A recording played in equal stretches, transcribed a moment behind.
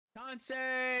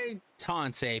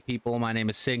Tansei people, my name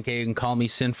is Sin K. You can call me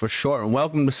Sin for short, and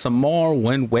welcome to some more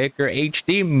Wind Waker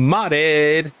HD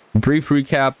modded. Brief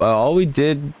recap: all we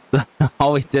did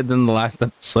in the last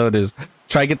episode is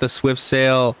try to get the Swift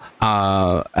Sail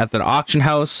at the auction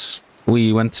house.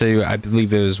 We went to, I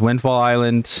believe it was Windfall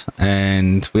Island,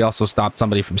 and we also stopped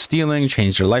somebody from stealing,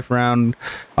 changed their life around,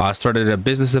 started a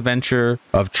business adventure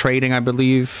of trading, I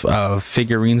believe,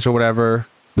 figurines or whatever.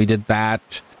 We did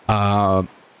that.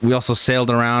 We also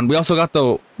sailed around. We also got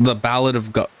the ballad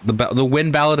of the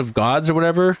wind ballad of gods or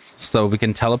whatever, so we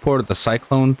can teleport at the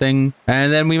cyclone thing.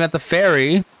 And then we met the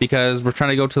fairy because we're trying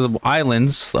to go to the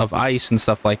islands of ice and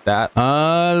stuff like that.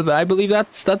 I believe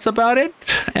that's about it,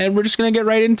 and we're just gonna get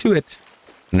right into it.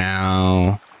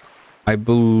 Now, I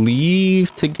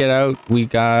believe to get out we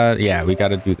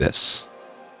gotta do this.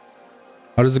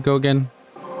 How does it go again?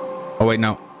 Oh wait,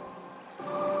 no.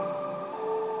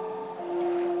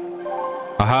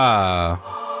 Aha!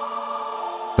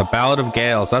 The Ballad of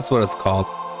Gales, that's what it's called.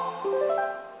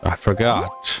 I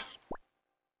forgot.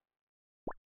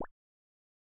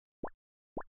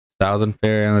 Southern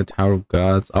Fairy and the Tower of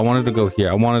Gods. I wanted to go here.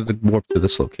 I wanted to warp to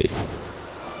this location.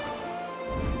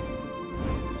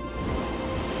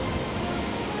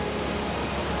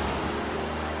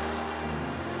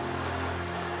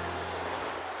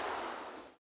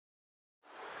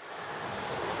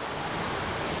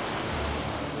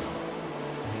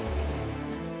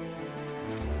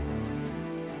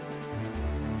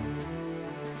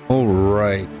 All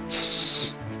right.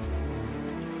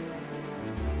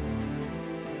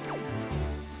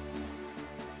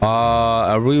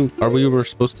 Are we were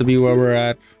supposed to be where we're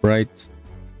at, right?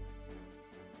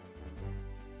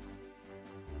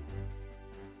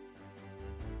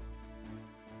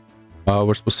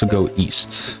 We're supposed to go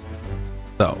east.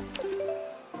 So.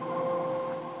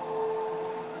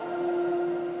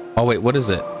 Oh wait, what is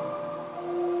it?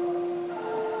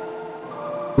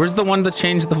 Where's the one that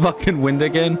changed the fucking wind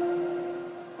again?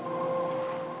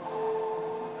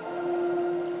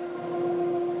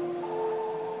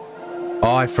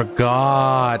 Oh, I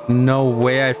forgot. No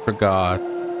way I forgot.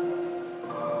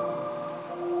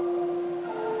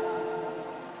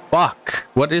 Fuck.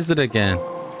 What is it again?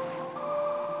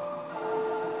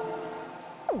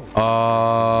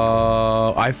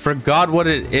 I forgot what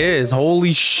it is.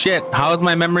 Holy shit. How is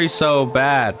my memory so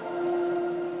bad?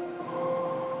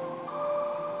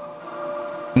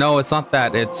 No, it's not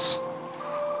that. It's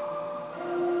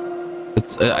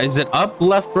is it up,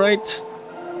 left, right?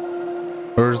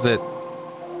 Or is it?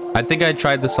 I think I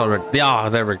tried this already. Yeah,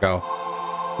 there we go.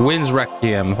 Wind's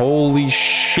Requiem. Holy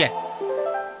shit.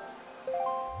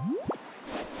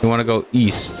 You want to go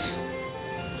east?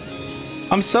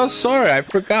 I'm so sorry. I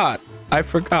forgot. I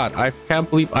can't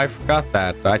believe I forgot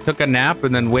that. I took a nap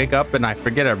and then wake up and I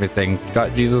forget everything.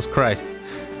 God, Jesus Christ.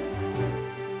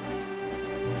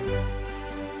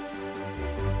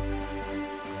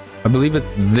 I believe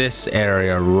it's this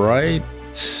area, right?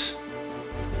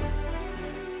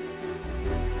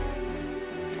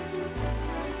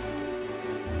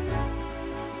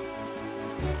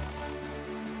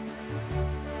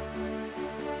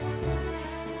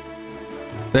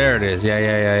 There it is.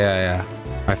 Yeah.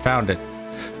 I found it.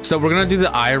 So we're gonna do the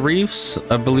eye reefs,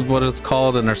 I believe what it's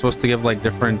called, and they're supposed to give like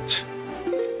different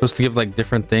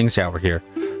things. Yeah, we're here.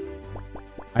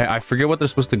 I forget what they're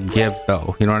supposed to give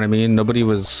though. You know what I mean? Nobody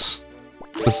was.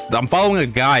 I'm following a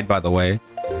guide, by the way.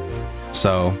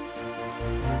 So.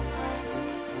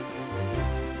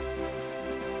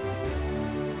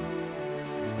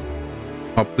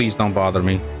 Oh, please don't bother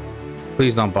me.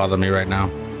 Please don't bother me right now.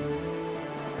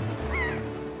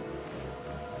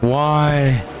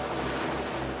 Why?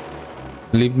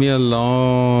 Leave me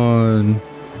alone.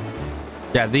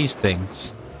 Yeah, these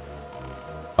things.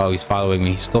 Oh, he's following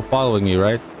me. He's still following me,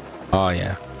 right? Oh,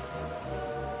 yeah.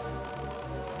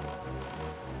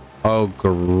 Oh,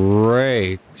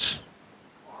 great.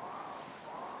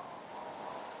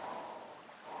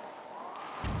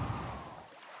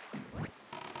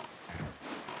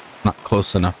 Not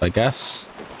close enough, I guess.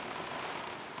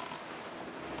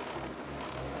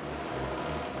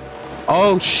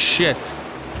 Oh, shit.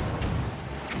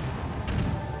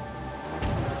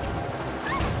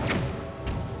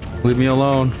 Leave me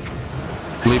alone.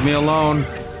 Leave me alone.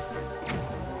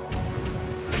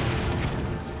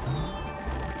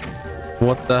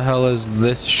 What the hell is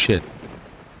this shit?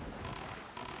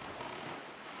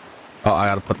 Oh, I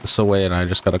gotta put this away and I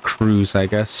just gotta cruise, I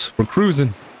guess. We're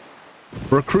cruising.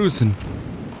 We're cruising.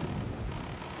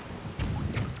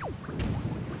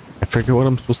 I forget what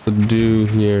I'm supposed to do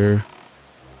here.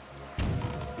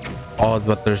 Oh,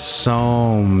 but there's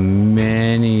so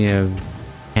many of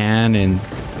cannons.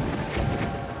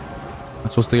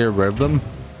 supposed to get rid of them?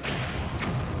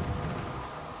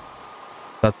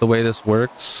 Is that the way this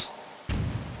works?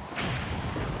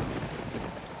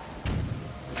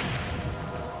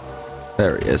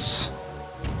 There he is.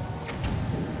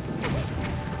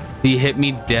 He hit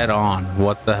me dead on.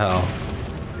 What the hell?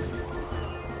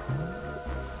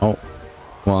 Oh.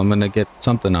 Well, I'm gonna get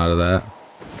something out of that.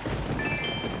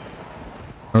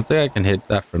 I don't think I can hit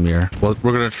that from here. Well,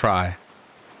 we're gonna try.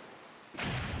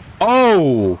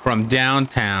 Oh! From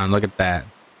downtown. Look at that.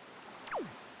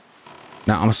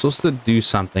 Now, I'm supposed to do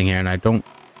something here, and I don't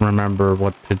remember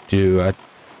what to do. I'm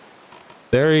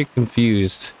very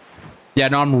confused. Yeah,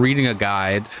 no, I'm reading a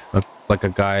guide. Like a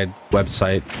guide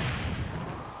website.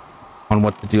 On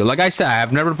what to do. Like I said,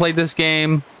 I've never played this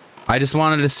game. I just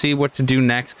wanted to see what to do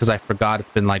next because I forgot.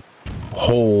 It's been like a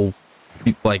whole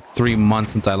like 3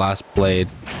 months since I last played.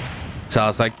 So I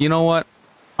was like, you know what?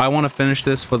 I want to finish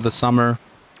this for the summer.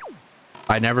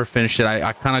 I never finished it.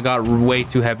 I kind of got way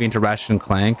too heavy into Ratchet and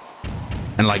Clank.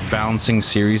 And like bouncing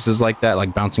series like that,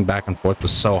 like bouncing back and forth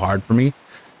was so hard for me.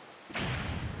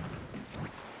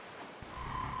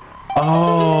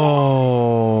 Oh.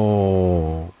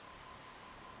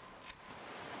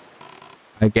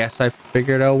 I guess I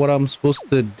figured out what I'm supposed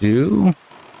to do.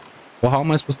 Well, how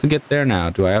am I supposed to get there now?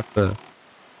 Do I have to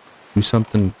do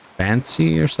something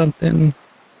fancy or something?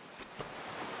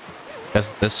 Guess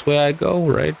this way I go,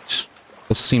 right?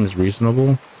 This seems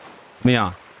reasonable.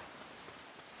 Mia.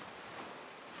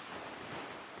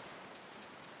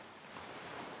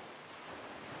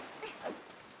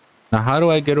 Now, how do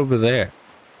I get over there?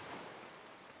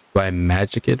 Do I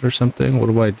magic it or something? What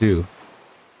do I do?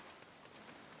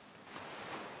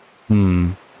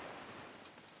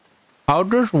 How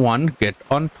does one get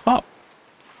on top?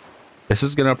 This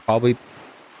is gonna probably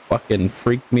fucking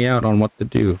freak me out on what to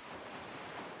do.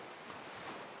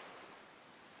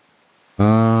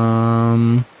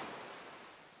 I'm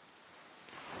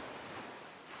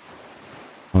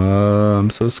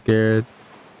so scared.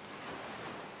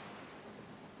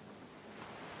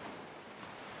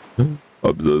 I'm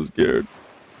so scared.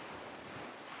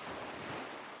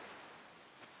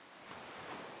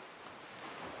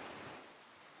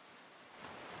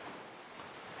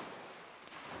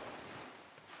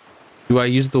 Do I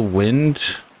use the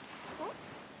wind?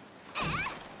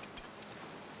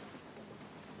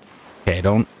 Okay,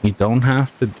 you don't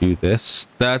have to do this.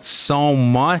 That's so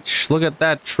much. Look at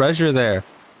that treasure there.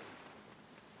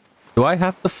 Do I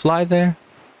have to fly there?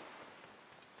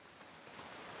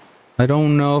 I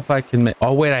don't know if I can make...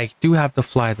 Oh, wait, I do have to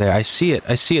fly there. I see it.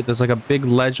 I see it. There's like a big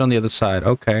ledge on the other side.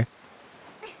 Okay.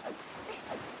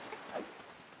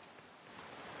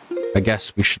 I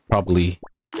guess we should probably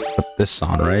put this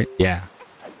on, right? Yeah.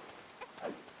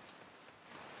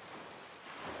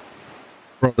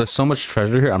 Bro, there's so much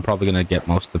treasure here. I'm probably gonna get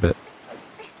most of it.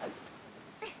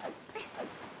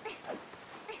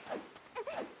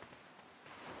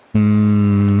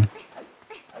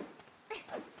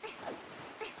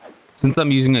 Since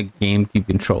I'm using a GameCube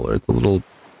controller, it's a little...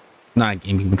 Not a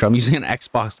GameCube controller. I'm using an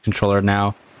Xbox controller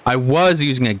now. I was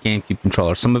using a GameCube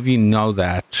controller. Some of you know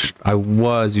that. I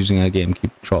was using a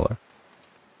GameCube controller.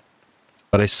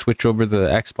 But I switched over the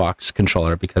Xbox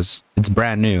controller because it's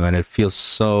brand new and it feels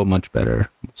so much better.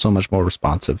 So much more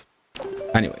responsive.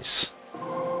 Anyways.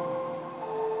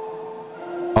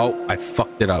 Oh, I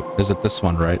fucked it up. Is it this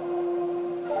one, right?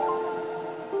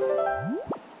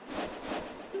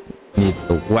 Need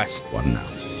the west one now.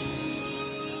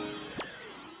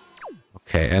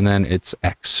 Okay, and then it's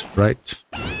X, right?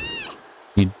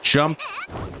 You jump.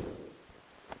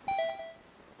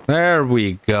 There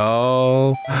we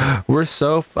go. We're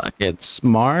so fucking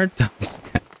smart.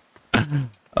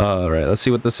 All right, let's see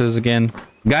what this is again.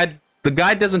 Guide. The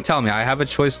guide doesn't tell me. I have a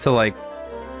choice to like.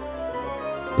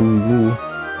 Ooh.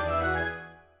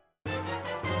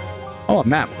 Oh, a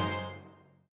map.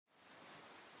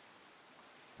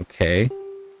 Okay.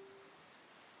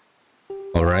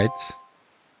 All right.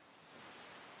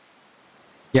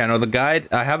 Yeah, no, the guide,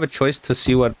 I have a choice to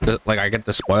see what, like, I get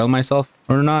to spoil myself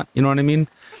or not, you know what I mean?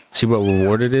 See what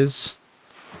reward it is.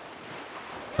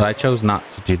 But I chose not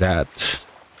to do that.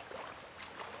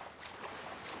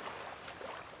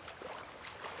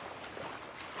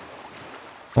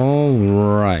 All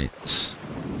right.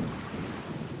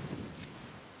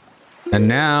 And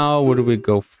now, where do we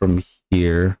go from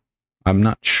here? I'm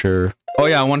not sure. Oh,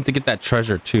 yeah, I wanted to get that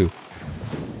treasure, too.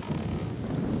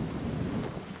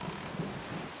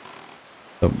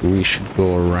 But we should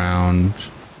go around.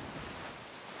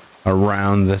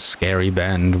 Around the scary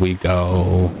bend we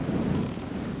go.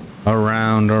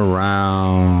 Around.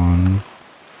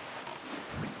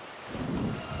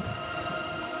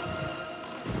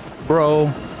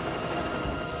 bro.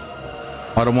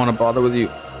 I don't want to bother with you.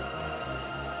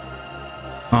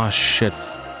 Oh, shit.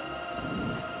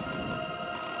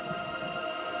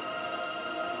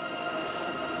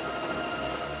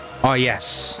 Oh,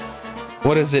 yes.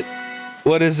 What is it?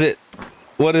 What is it?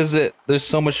 What is it? There's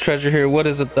so much treasure here. What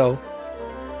is it, though?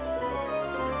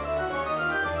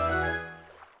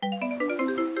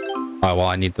 Oh, well,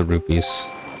 I need the rupees.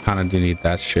 Kind of do need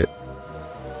that shit.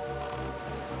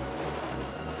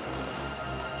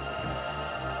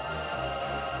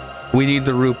 We need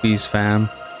the rupees, fam.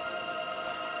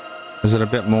 Is it a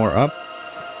bit more up?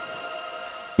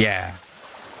 Yeah.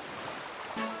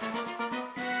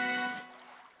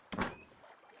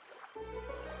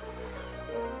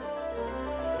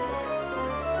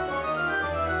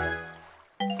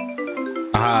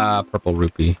 Ah, purple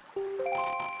rupee.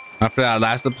 After that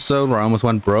last episode where I almost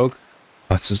went broke,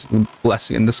 that's just a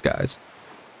blessing in disguise.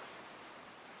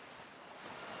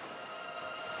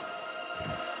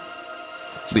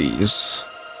 Please.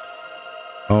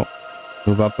 Oh,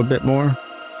 move up a bit more.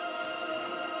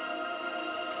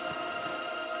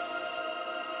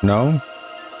 No?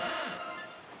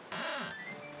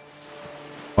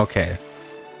 Okay.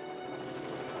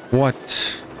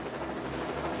 What?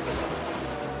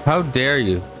 How dare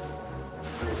you?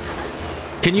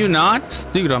 Can you not?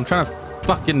 Dude, I'm trying to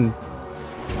fucking...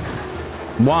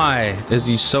 Why is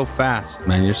he so fast,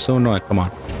 man? You're so annoying. Come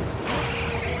on.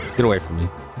 Get away from me.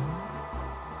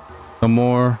 Some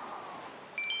more.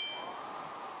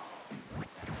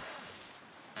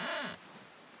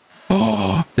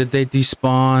 Oh, did they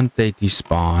despawn? They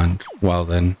despawned. Well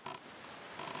then.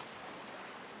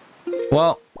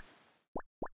 Well.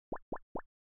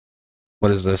 What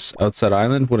is this? Outside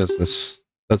Island? What is this?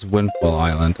 That's Windfall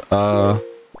Island.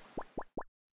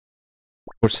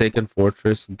 Forsaken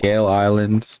Fortress, Gale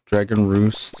Island, Dragon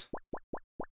Roost.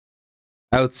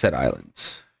 Outset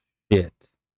Islands. Shit.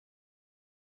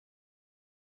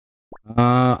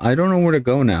 I don't know where to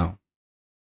go now.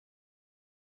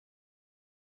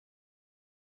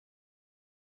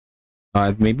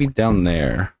 Maybe down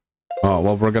there. Oh,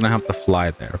 well, we're gonna have to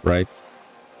fly there, right?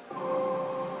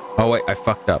 Oh, wait, I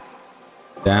fucked up.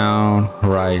 Down,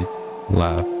 right,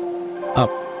 left, up.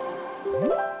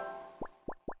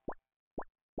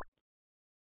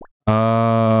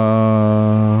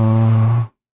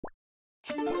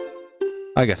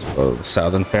 I guess we'll go to the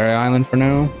Southern Fairy Island for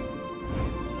now.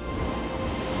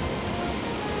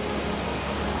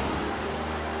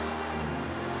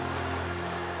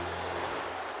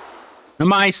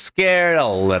 Am I scared? A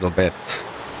little bit.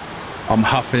 I'm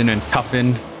huffing and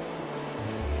tuffing.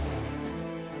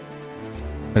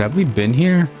 But have we been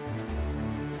here?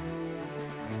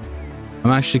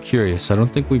 I'm actually curious. I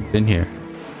don't think we've been here.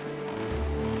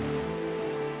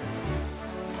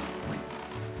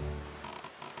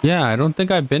 Yeah, I don't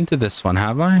think I've been to this one,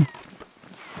 have I?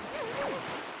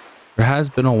 It has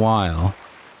been a while.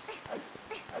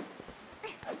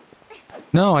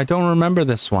 No, I don't remember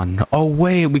this one. Oh,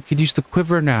 wait, we could use the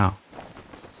quiver now.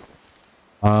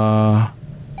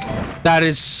 That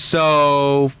is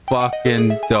so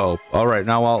fucking dope. All right,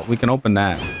 now, well, we can open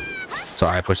that.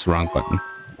 Sorry, I pushed the wrong button.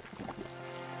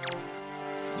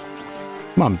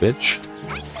 Come on, bitch.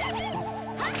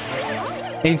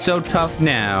 Ain't so tough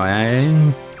now,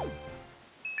 eh?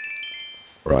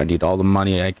 Bro, I need all the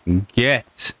money I can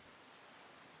get.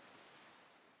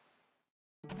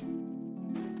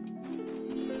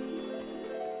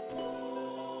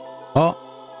 Oh.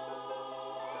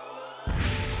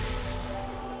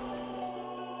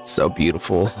 So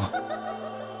beautiful.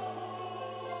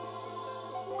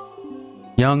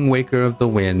 Young Waker of the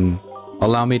Wind,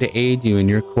 allow me to aid you in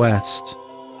your quest.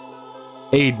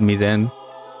 Aid me then.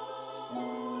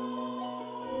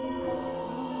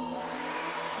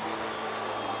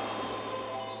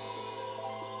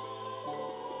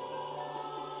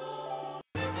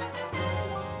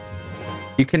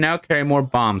 You can now carry more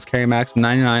bombs. Carry max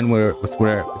 99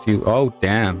 with you. Oh,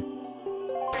 damn.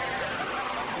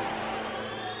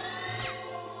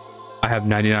 I have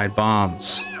 99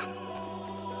 bombs.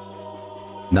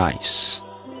 Nice.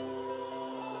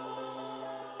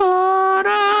 All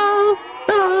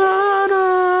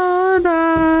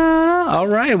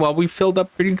right, well, we filled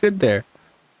up pretty good there.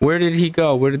 Where did he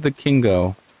go? Where did the king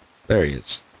go? There he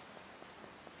is.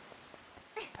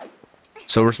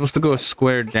 So we're supposed to go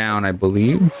square down, I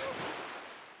believe.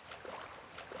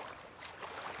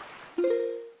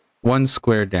 One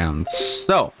square down.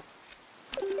 So.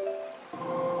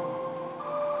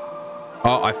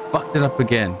 Oh, I fucked it up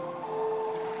again.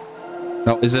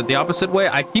 No, is it the opposite way?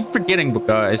 I keep forgetting,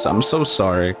 guys. I'm so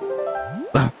sorry.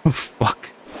 Oh, fuck.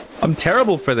 I'm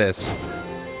terrible for this.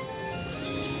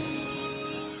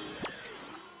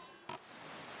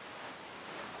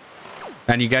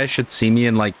 and you guys should see me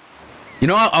in like, you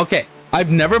know what? Okay, I've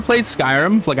never played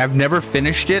Skyrim. Like I've never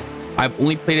finished it. I've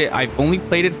only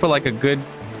played it for like a good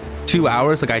 2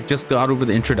 hours. Like I just got over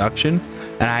the introduction,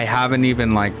 and I haven't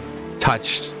even like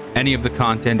touched any of the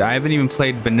content. I haven't even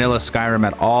played vanilla Skyrim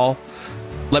at all.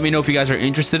 Let me know if you guys are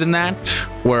interested in that,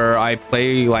 where I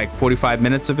play like 45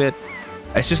 minutes of it.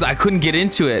 It's just I couldn't get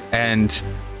into it, and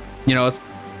you know,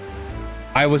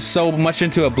 I was so much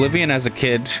into Oblivion as a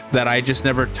kid that I just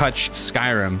never touched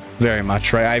Skyrim very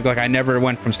much, right? I never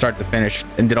went from start to finish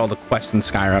and did all the quests in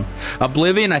Skyrim.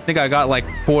 Oblivion, I think I got like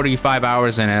 45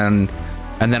 hours in it,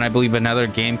 and then I believe another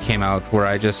game came out where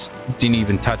I just didn't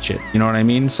even touch it. You know what I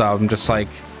mean? So I'm just like,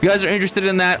 if you guys are interested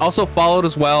in that, also Fallout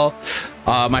as well.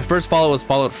 My first Fallout was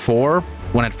Fallout 4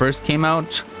 when it first came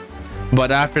out.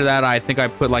 But after that, I think I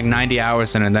put like 90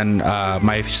 hours in, and then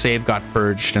my save got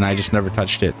purged, and I just never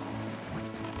touched it.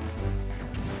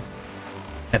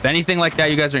 If anything like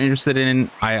that you guys are interested in,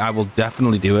 I will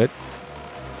definitely do it.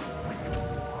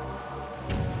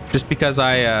 Just because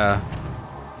I'm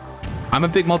a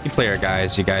big multiplayer guy,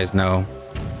 as you guys know.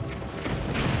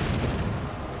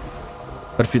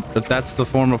 But if that's the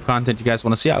form of content you guys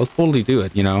want to see, I'll totally do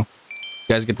it, you know?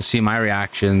 You guys get to see my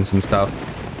reactions and stuff.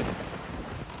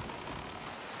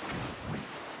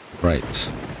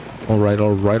 Right. Alright,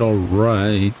 alright,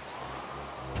 alright.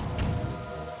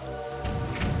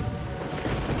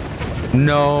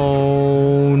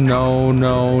 No, no,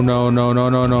 no, no, no, no,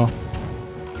 no, no.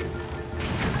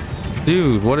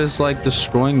 Dude, what is like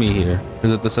destroying me here?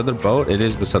 Is it this other boat? It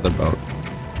is this other boat.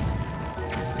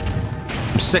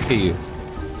 I'm sick of you.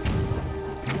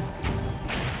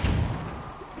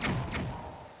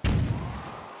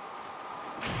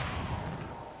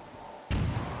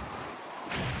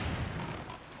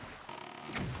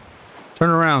 Turn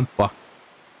around. Fuck.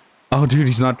 Oh, dude,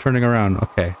 he's not turning around.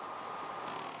 Okay.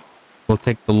 We'll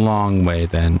take the long way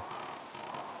then.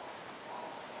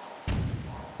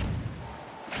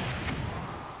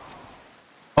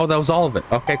 Oh, that was all of it.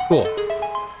 Okay, cool.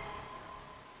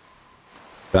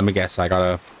 Let me guess. I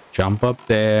gotta jump up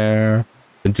there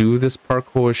and do this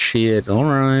parkour shit. All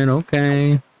right,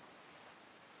 okay.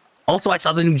 Also, I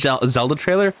saw the new Zelda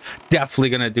trailer. Definitely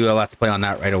gonna do a Let's Play on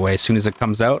that right away. As soon as it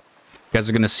comes out, you guys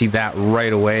are gonna see that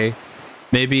right away.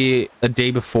 Maybe a day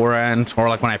beforehand, or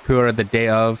like when I pre-order the day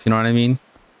of, you know what I mean?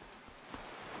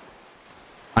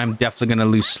 I'm definitely gonna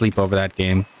lose sleep over that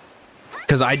game.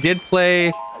 Because I did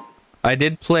play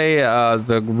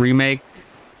the remake.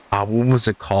 What was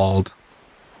it called?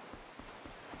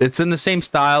 It's in the same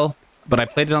style, but I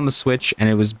played it on the Switch and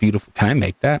it was beautiful. Can I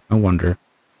make that? I wonder.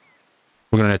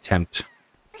 We're gonna attempt.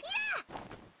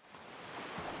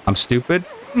 I'm stupid.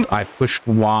 I pushed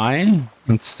Y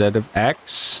instead of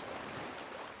X.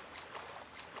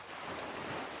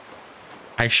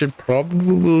 I should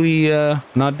probably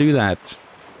not do that.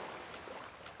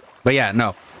 But yeah,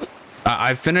 no.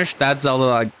 I finished that Zelda,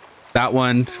 like that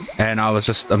one, and I was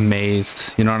just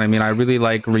amazed. You know what I mean? I really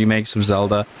like remakes of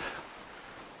Zelda.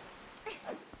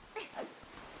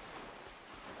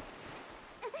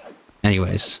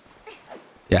 Anyways,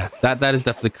 yeah, that is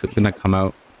definitely gonna come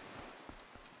out.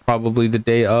 Probably the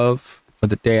day of or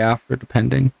the day after,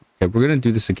 depending. Okay, we're gonna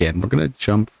do this again. We're gonna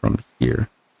jump from here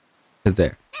to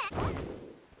there.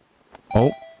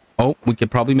 Oh, we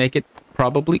could probably make it.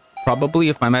 Probably,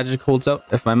 if my magic holds out.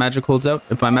 If my magic holds out.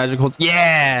 If my magic holds.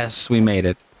 Yes, we made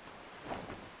it.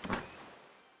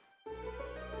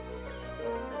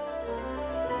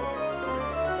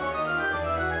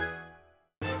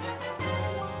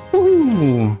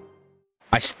 Ooh.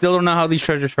 I still don't know how these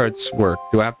treasure charts work.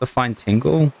 Do I have to find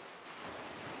Tingle? Do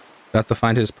I have to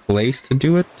find his place to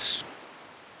do it?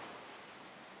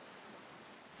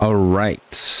 All right.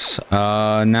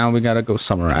 Now we gotta go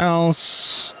somewhere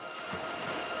else.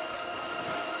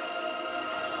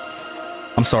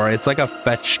 I'm sorry, it's like a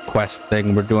fetch quest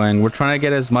thing we're doing. We're trying to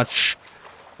get as much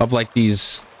of like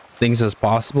these things as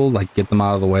possible, like get them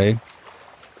out of the way.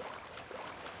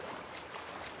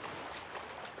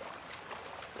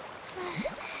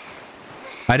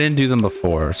 I didn't do them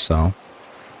before, so.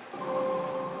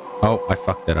 Oh, I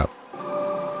fucked it up.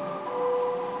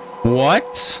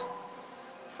 What?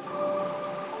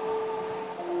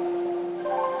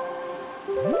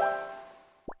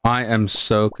 I am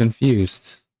so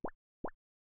confused.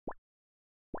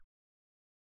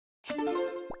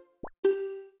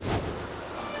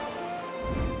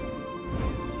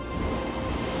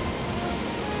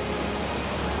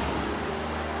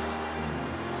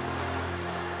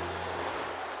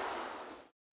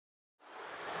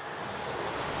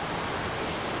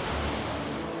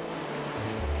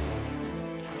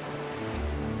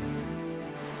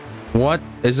 What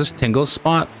is this Tingle's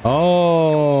spot?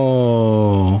 Oh,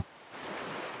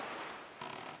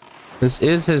 this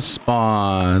is his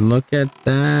spawn. Look at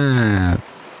that.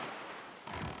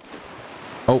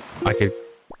 Oh, I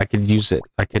could use it.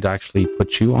 I could actually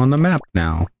put you on the map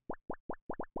now.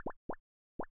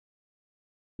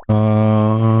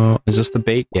 Is this the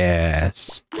bait?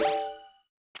 Yes. I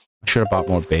should have bought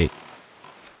more bait.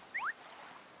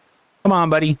 Come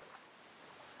on, buddy.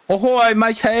 Ahoy,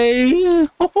 matey!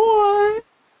 Ahoy!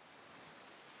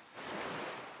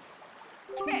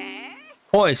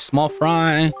 Ahoy, small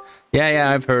fry.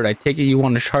 Yeah, I've heard. I take it you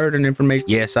want to chart and information.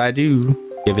 Yes, I do.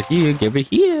 Give it here, give it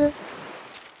here.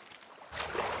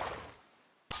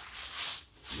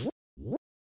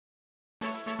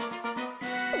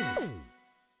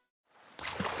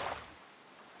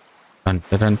 Dun,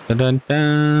 dun, dun, dun,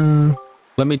 dun.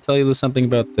 Let me tell you something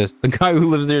about this. The guy who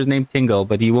lives there is named Tingle,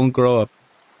 but he won't grow up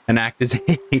and act his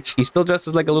age. He still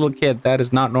dresses like a little kid. That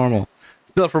is not normal.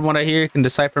 Still, from what I hear, he can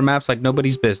decipher maps like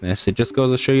nobody's business. It just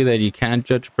goes to show you that you can't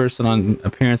judge a person on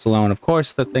appearance alone. Of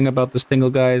course, the thing about this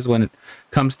Tingle guy is when it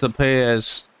comes to pay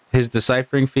as his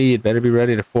deciphering fee, you'd better be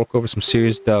ready to fork over some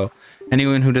serious dough.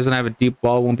 Anyone who doesn't have a deep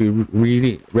ball won't be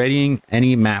reading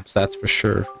any maps, that's for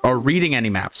sure. Or reading any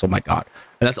maps, oh my god.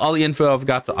 And that's all the info I've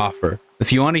got to offer.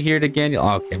 If you want to hear it again,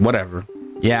 okay, whatever.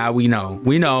 Yeah, we know.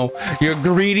 We know. You're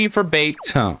greedy for bait.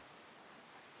 Huh.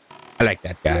 I like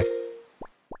that guy.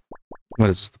 What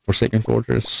is this? The Forsaken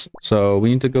Fortress? So we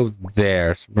need to go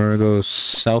there. So we're going to go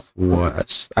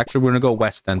southwest. Actually, we're going to go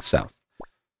west and south.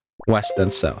 West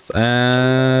and south.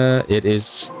 It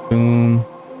is...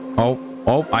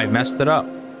 Oh, I messed it up.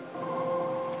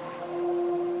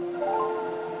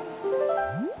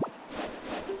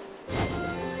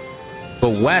 Go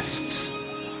west.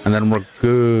 And then we're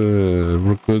good.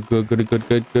 We're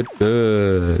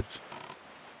good.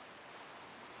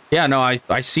 Yeah, no,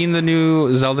 I seen the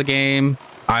new Zelda game.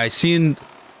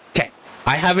 Okay,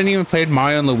 I haven't even played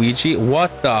Mario and Luigi.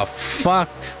 What the fuck?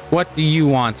 What do you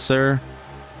want, sir?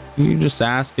 You just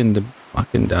asking to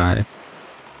fucking die.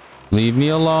 Leave me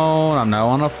alone. I'm not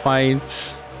on a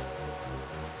fight.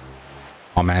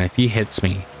 Oh man, if he hits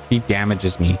me, if he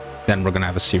damages me, then we're gonna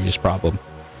have a serious problem.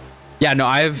 Yeah, no,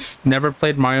 I've never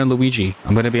played Mario and Luigi.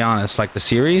 I'm gonna be honest. Like the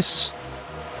series,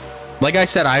 like I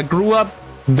said, I grew up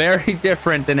very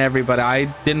different than everybody. I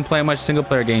didn't play much single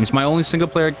player games. My only single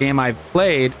player game I've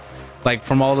played, like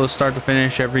from all those start to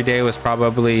finish every day, was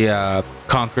probably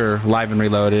Conquer Live and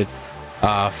Reloaded.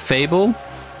 Fable,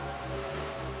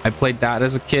 I played that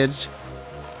as a kid.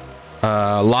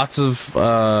 Lots of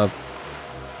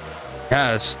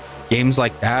yeah, games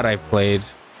like that I played.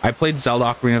 I played Zelda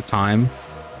Ocarina of Time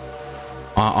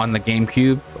on the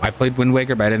GameCube. I played Wind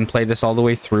Waker, but I didn't play this all the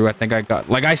way through. I think I got,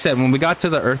 like I said, when we got to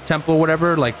the Earth Temple,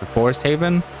 whatever, like the Forest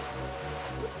Haven,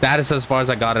 that is as far as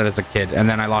I got it as a kid, and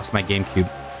then I lost my GameCube.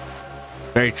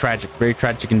 Very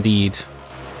tragic indeed.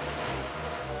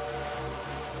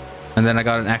 And then I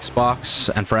got an Xbox,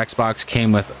 and for Xbox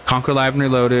came with Conquer Live and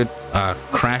Reloaded,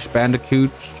 Crash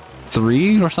Bandicoot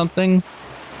 3 or something.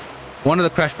 One of the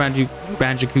Crash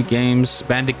Bandicoot games,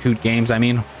 I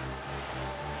mean.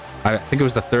 I think it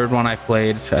was the third one I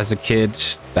played as a kid.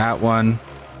 That one.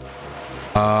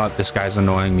 This guy's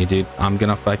annoying me, dude. I'm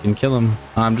gonna fucking kill him.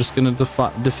 I'm just gonna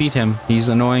defeat him. He's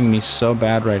annoying me so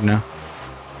bad right now.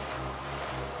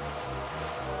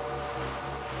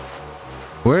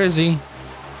 Where is he?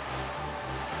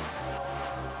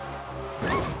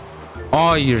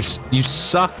 Oh, you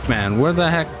suck, man. Where the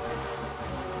heck?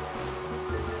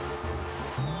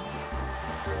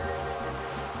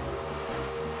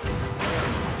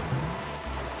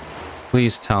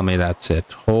 Please tell me that's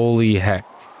it. Holy heck.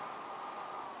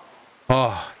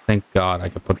 Oh, thank God I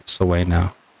could put this away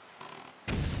now.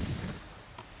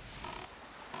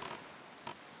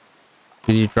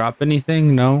 Did you drop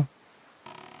anything? No?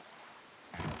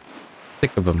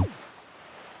 Thick of them.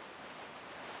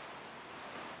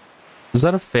 Is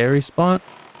that a fairy spot?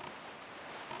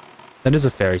 That is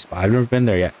a fairy spot. I've never been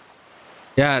there yet.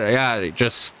 Yeah,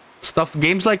 just stuff,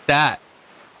 games like that.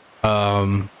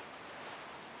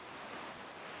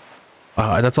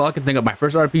 That's all I can think of. My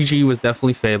first RPG was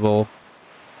definitely Fable.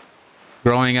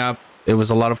 Growing up, it was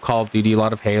a lot of Call of Duty, a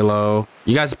lot of Halo.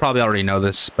 You guys probably already know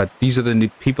this, but these are the new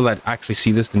people that actually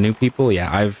see this, the new people.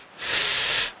 Yeah,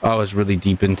 I was really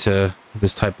deep into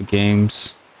this type of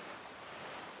games.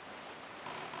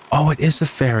 Oh, it is a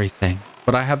fairy thing.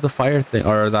 But I have the fire thing,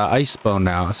 or the ice bone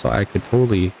now, so I could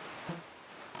totally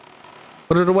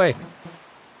put it away.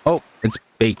 Oh, it's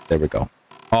bait. There we go.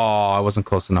 Oh, I wasn't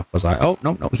close enough, was I? Oh,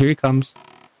 no, here he comes.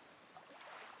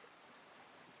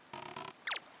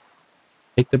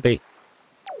 Take the bait.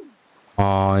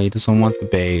 Oh, he doesn't want the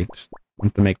bait. I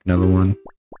want to make another one.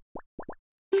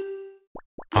 Oh,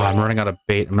 I'm running out of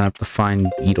bait. I'm gonna have to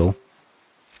find beetle.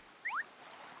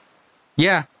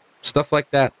 Yeah, stuff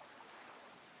like that.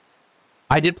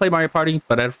 I did play Mario Party,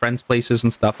 but at friends' places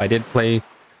and stuff. I did play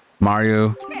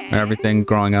Mario and everything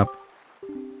growing up.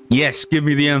 Yes, give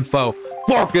me the info.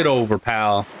 Fork it over,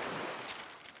 pal.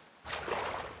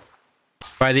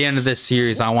 By the end of this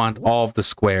series, I want all of the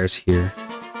squares here.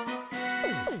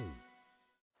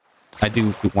 I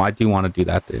do want to do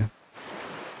that too.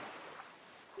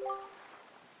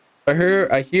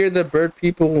 I hear the bird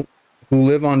people who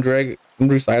live on Dragon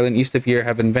Roost Island east of here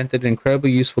have invented an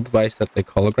incredibly useful device that they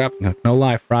call a grappling hook. No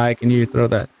lie, Fry, can you throw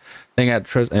that thing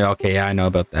at okay, yeah, I know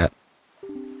about that.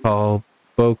 Called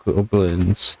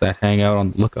bokoblins that hang out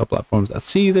on the lookout platforms that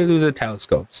see through the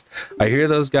telescopes. I hear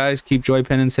those guys keep joy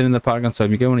pendants in the pocket, so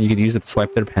if you get one, you can use it to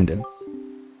swipe their pendants.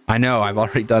 I know, I've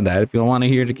already done that. If you want to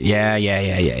hear it,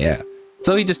 yeah.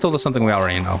 So he just told us something we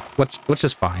already know, which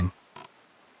is fine.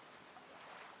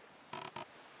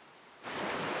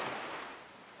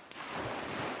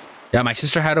 Yeah, my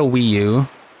sister had a Wii U.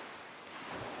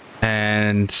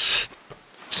 And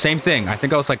same thing. I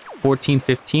think I was like 14,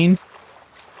 15.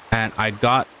 And I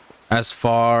got as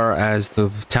far as the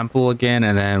temple again,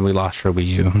 and then we lost her Wii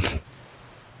U.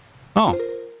 Oh.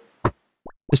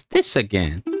 It's this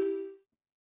again.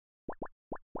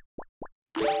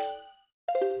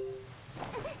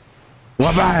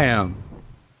 Wabam!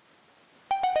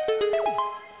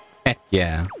 Heck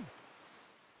yeah.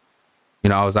 You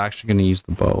know, I was actually going to use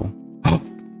the bow.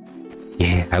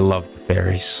 Yeah, I love the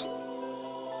fairies.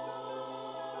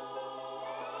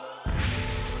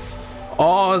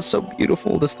 Oh, it's so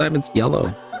beautiful. This time it's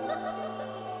yellow.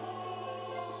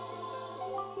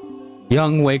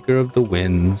 Young Waker of the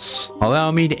Winds,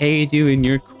 allow me to aid you in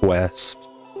your quest.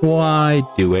 Why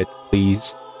do it,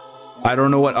 please? I don't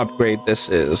know what upgrade this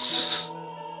is.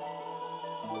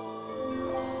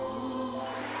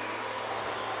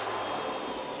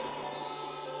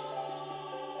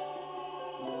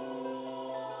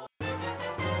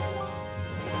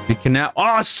 You can now.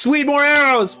 Oh, sweet, more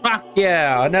arrows! Fuck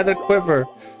yeah, another quiver.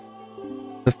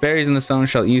 The fairies in this film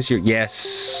shall use your.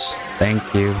 Yes,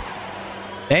 thank you.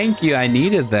 Thank you, I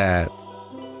needed that.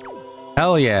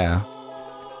 Hell yeah.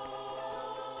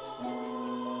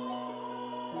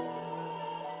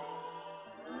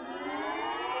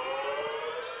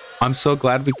 I'm so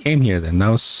glad we came here then. That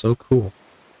was so cool.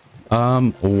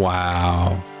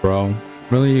 Wow, bro.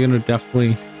 Really, you're gonna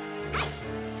definitely.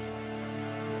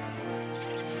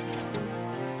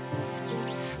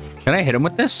 Can I hit him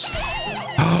with this?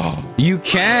 Oh, you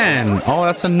can! Oh,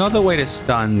 that's another way to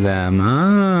stun them.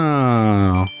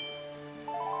 Oh.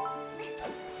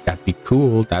 That'd be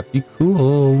cool. That'd be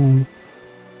cool.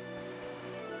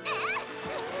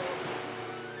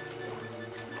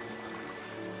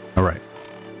 All right.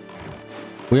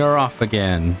 We are off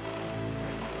again.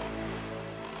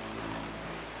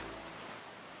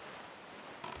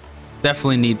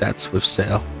 Definitely need that swift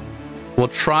sail. We'll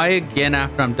try again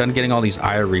after I'm done getting all these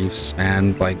eye reefs,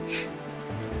 man. Like,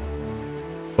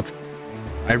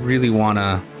 I really want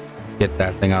to get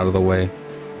that thing out of the way.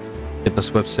 Get the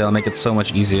swift sail, make it so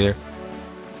much easier.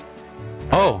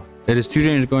 Oh, it is too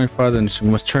dangerous going farther and we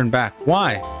must turn back.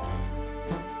 Why?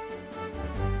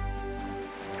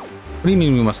 What do you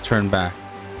mean we must turn back?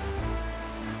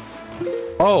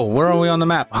 Oh, where are we on the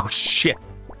map? Oh, shit.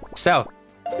 South.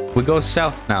 We go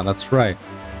south now, that's right.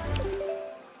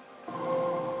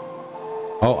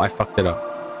 Oh, I fucked it up.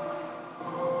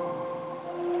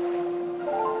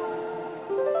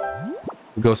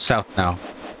 We go south now.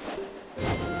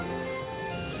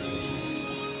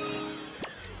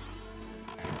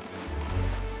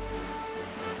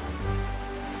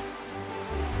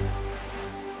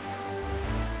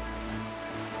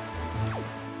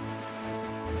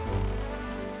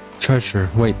 Treasure.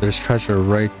 Wait, there's treasure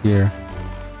right here.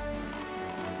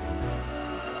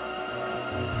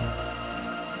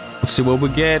 Let's see what we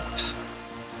get.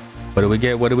 What do we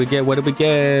get? What do we get? What do we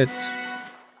get?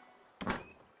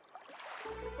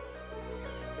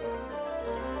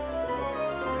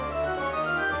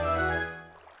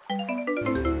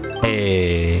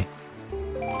 Hey.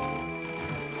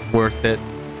 Worth it.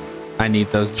 I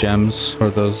need those gems or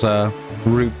those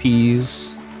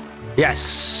rupees.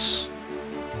 Yes.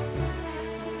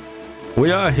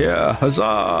 We are here.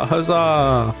 Huzzah!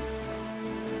 Huzzah!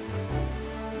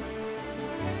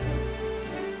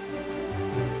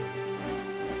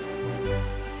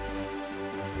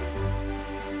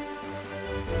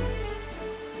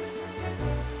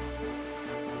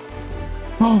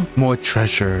 Oh, more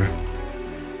treasure.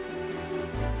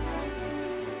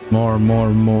 More.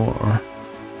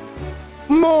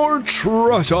 More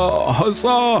treasure!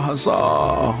 Huzzah!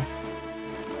 Huzzah!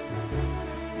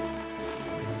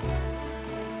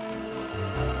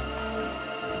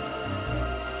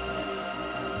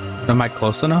 Am I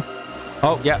close enough?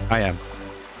 Oh, yeah, I am.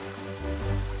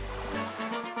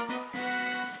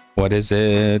 What is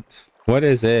it? What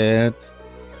is it?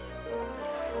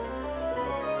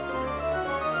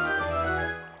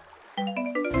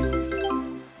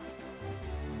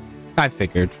 I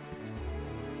figured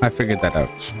that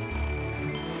out.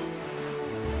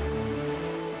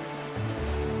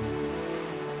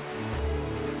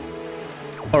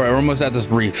 All right, we're almost at this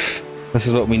reef. This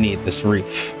is what we need, this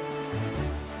reef.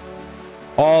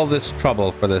 All this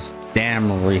trouble for this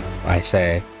damn reef, I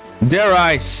say. Dare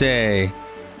I say.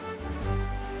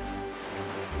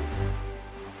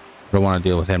 I don't want to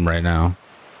deal with him right now.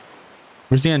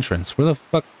 Where's the entrance? Where the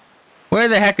fuck? Where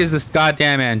the heck is this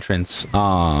goddamn entrance? Did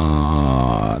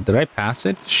I pass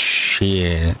it?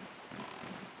 Shit.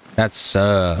 That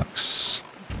sucks.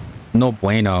 No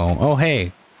bueno. Oh,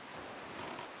 hey.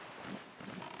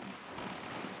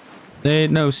 There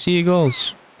ain't no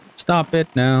seagulls. Stop it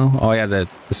now. Oh, yeah,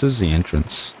 this is the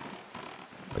entrance.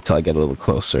 Wait till I get a little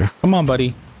closer. Come on,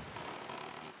 buddy.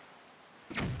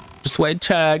 Just wait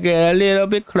till I get a little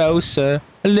bit closer.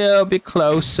 A little bit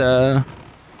closer.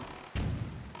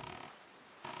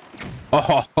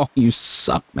 Oh, you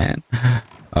suck, man.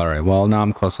 All right, well, now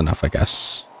I'm close enough, I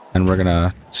guess. And we're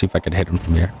gonna see if I can hit him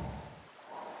from here.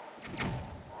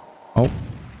 Oh.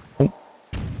 Oh.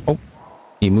 Oh.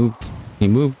 He moved. He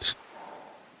moved.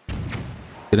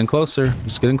 Getting closer.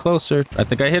 Just getting closer. I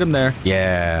think I hit him there.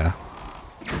 Yeah.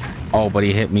 Oh, but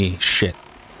he hit me. Shit.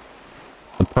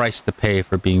 The price to pay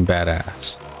for being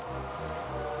badass.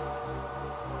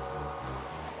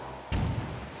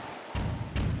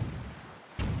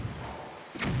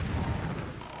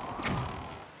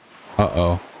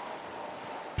 Uh-oh.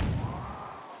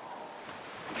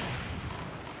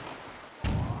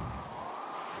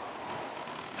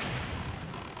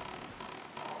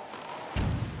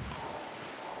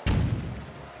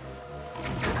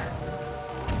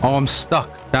 Oh, I'm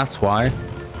stuck. That's why.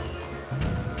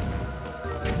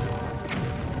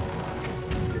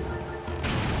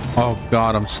 Oh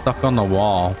god, I'm stuck on the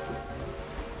wall.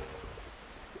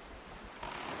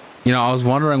 You know, I was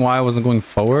wondering why I wasn't going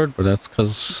forward, but that's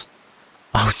because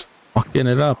I was fucking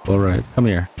it up. All right, come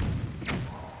here.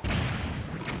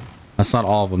 That's not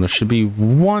all of them. There should be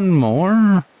one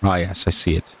more. Oh, yes, I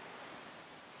see it.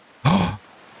 Oh,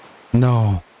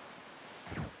 no.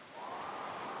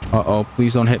 Uh-oh,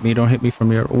 please don't hit me. Don't hit me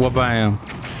from here. Wabam.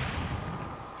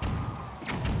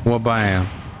 Wabam.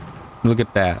 Look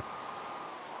at that.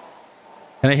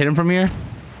 Can I hit him from here?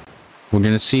 We're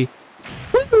gonna see.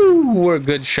 Woo! We're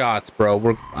good shots, bro.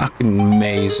 We're fucking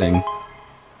amazing.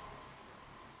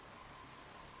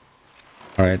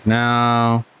 All right,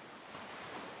 now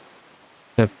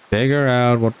to figure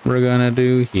out what we're gonna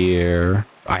do here.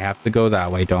 I have to go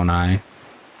that way, don't I?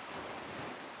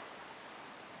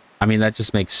 I mean, that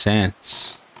just makes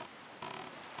sense.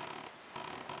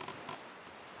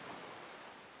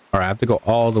 All right, I have to go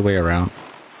all the way around.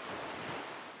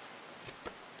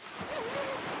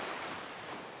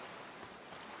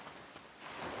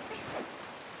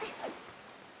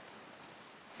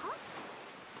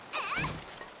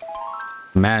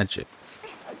 Magic.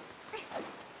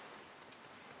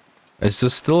 Is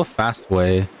this still a fast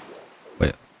way?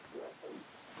 Wait.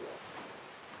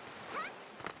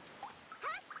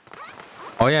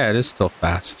 Oh yeah, it is still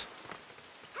fast.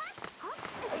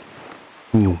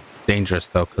 Ooh, dangerous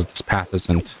though, because this path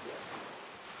isn't.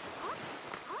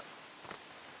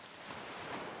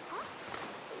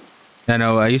 I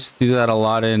know, I used to do that a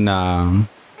lot in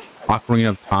Ocarina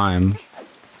of Time.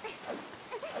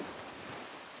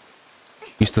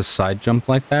 Used to side jump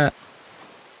like that.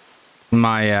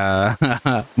 My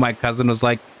my cousin was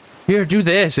like, "Here, do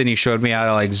this," and he showed me how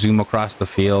to like zoom across the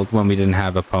field when we didn't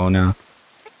have Epona.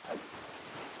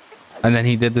 And then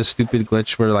he did this stupid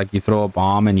glitch where like you throw a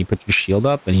bomb and you put your shield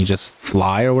up and you just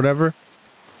fly or whatever.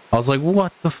 I was like,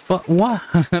 "What the fuck? What?"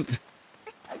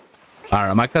 All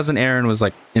right, my cousin Aaron was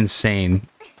like insane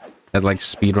at like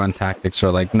speedrun tactics or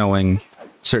like knowing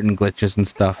certain glitches and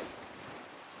stuff.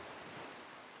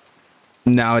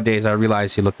 Nowadays, I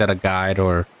realize he looked at a guide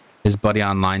or his buddy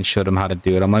online showed him how to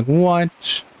do it. I'm like,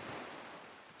 what?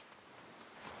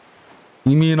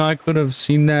 You mean I could have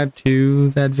seen that too,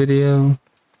 that video?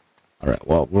 All right,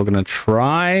 well, we're going to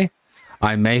try.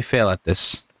 I may fail at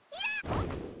this.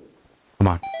 Come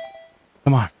on.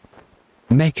 Come on.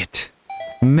 Make it.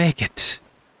 Make it.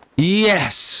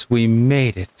 Yes, we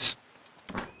made it.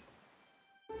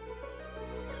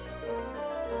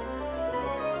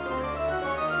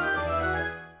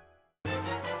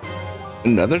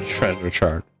 Another treasure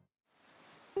chart.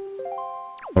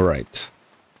 All right.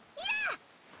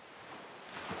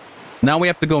 Now we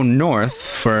have to go north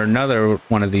for another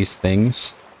one of these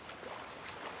things.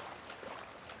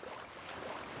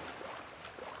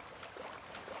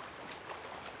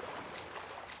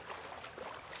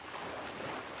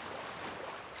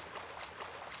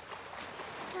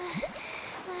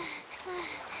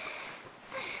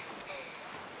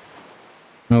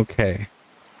 Okay.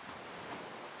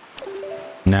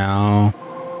 Now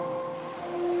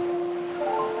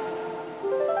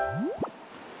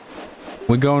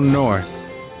we go north.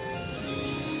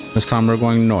 This time we're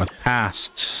going north,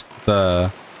 past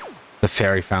the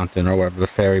fairy fountain or whatever, the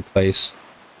fairy place.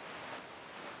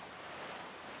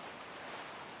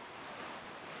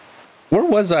 Where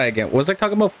was I again? Was I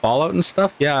talking about Fallout and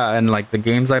stuff? Yeah, and like the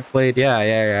games I played.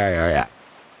 Yeah.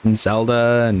 And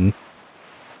Zelda and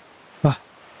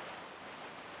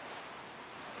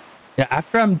yeah,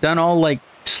 after I'm done all like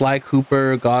Sly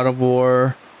Cooper, God of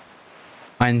War,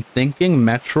 I'm thinking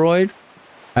Metroid,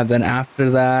 and then after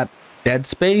that, Dead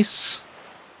Space.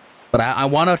 But I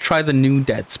want to try the new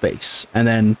Dead Space and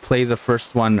then play the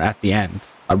first one at the end,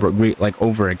 like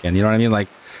over again. You know what I mean? Like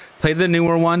play the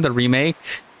newer one, the remake,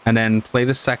 and then play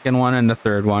the second one and the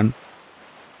third one.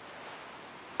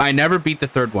 I never beat the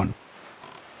third one.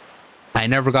 I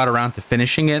never got around to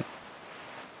finishing it.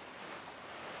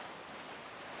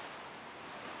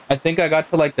 I think I got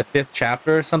to like the 5th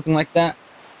chapter or something like that.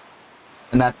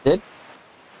 And that's it.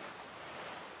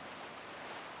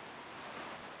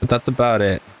 But that's about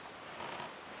it.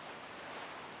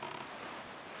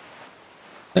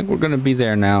 I think we're gonna be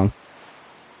there now.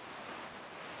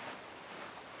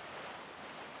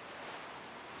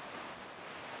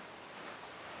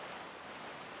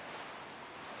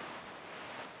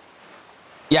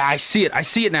 Yeah, I see it. I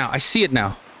see it now. I see it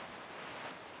now.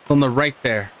 On the right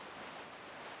there.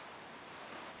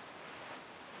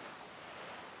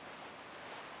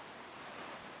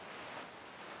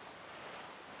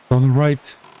 On the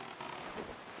right.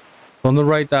 On the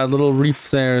right, that little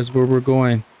reef there is where we're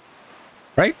going.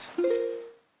 Right?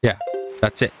 Yeah,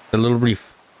 that's it. The little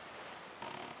reef.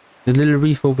 The little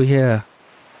reef over here.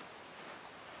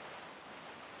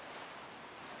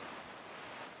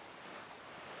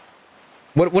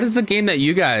 What is the game that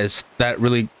you guys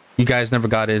never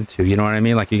got into? You know what I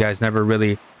mean? Like you guys never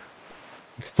really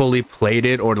fully played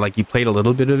it, or like you played a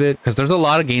little bit of it? Because there's a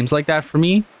lot of games like that for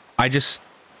me. I just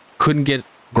couldn't get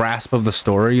grasp of the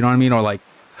story, you know what I mean? Or like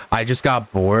I just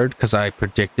got bored because I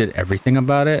predicted everything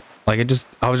about it. Like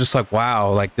I was just like,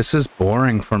 wow, like this is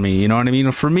boring for me, you know what I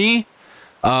mean? For me,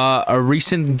 a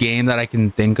recent game that I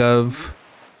can think of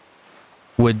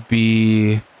would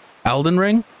be Elden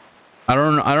Ring. I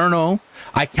don't know.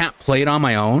 I can't play it on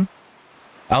my own.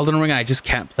 Elden Ring, I just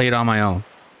can't play it on my own.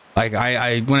 Like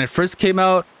I when it first came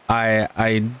out,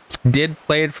 I did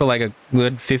play it for like a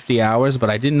good 50 hours, but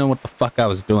I didn't know what the fuck I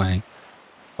was doing.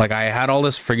 Like I had all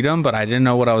this freedom, but I didn't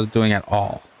know what I was doing at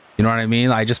all. You know what I mean?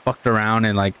 I just fucked around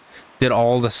and like did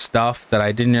all the stuff that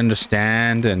I didn't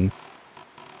understand, and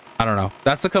I don't know.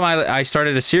 That's how I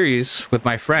started a series with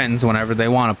my friends whenever they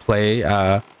want to play.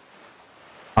 I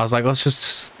was like,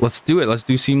 let's do it. Let's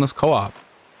do seamless co-op.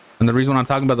 And the reason why I'm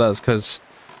talking about that is because,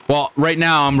 well, right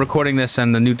now I'm recording this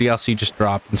and the new DLC just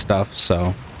dropped and stuff,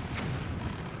 so.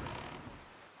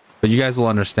 But you guys will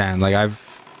understand. Like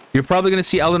you're probably gonna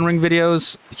see Elden Ring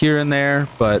videos here and there,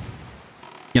 but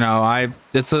you know,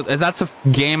 that's a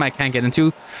game I can't get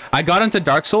into. I got into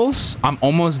Dark Souls. I'm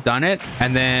almost done it,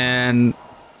 and then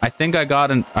I think I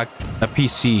got a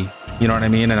PC. You know what I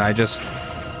mean? And I just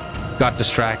got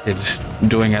distracted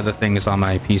doing other things on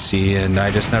my PC, and I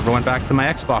just never went back to my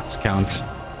Xbox account.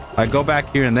 I go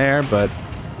back here and there, but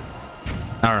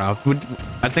I don't know.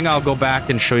 I think I'll go back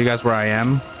and show you guys where I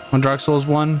am on Dark Souls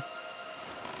 1.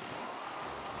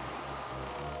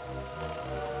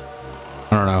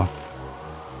 I don't know.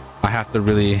 I have to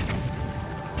really...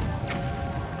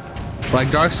 Like,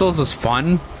 Dark Souls is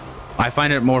fun. I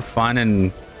find it more fun,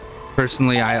 and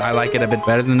personally, I like it a bit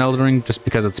better than Elden Ring just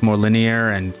because it's more linear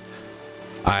and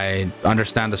I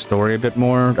understand the story a bit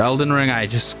more. Elden Ring, I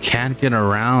just can't get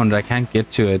around. I can't get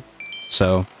to it.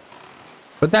 So,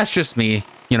 but that's just me.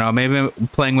 You know, maybe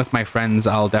playing with my friends,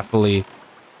 I'll definitely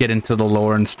get into the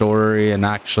lore and story and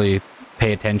actually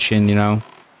pay attention, you know.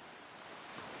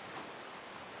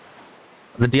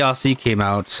 The DLC came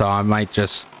out, so I might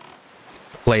just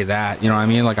play that, you know what I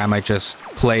mean? Like I might just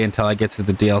play until I get to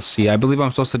the DLC. I believe I'm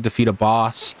supposed to defeat a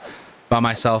boss by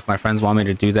myself. My friends want me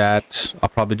to do that. I'll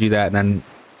probably do that and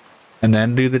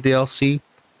then do the DLC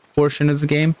portion of the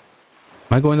game.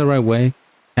 Am I going the right way?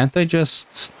 Can't I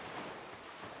just...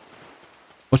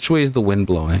 Which way is the wind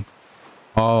blowing?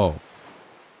 Oh.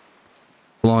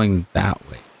 Blowing that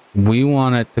way. We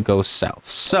want it to go south.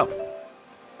 So.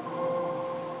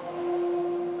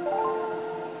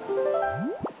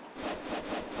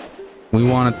 We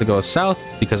want it to go south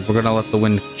because we're going to let the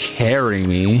wind carry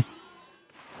me.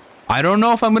 I don't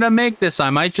know if I'm going to make this. I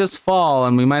might just fall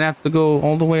and we might have to go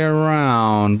all the way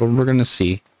around, but we're going to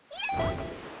see.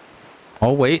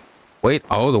 Oh, wait. Wait.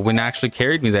 Oh, the wind actually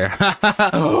carried me there.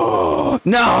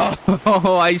 No!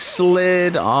 I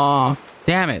slid off.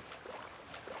 Damn it.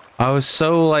 I was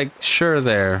so, like, sure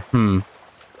there.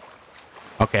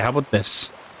 Okay, how about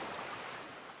this?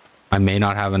 I may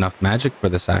not have enough magic for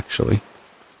this, actually.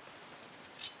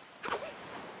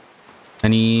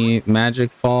 Any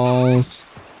magic falls?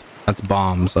 That's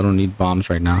bombs. I don't need bombs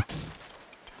right now.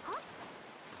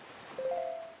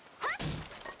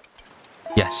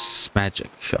 Yes, magic.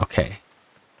 Okay.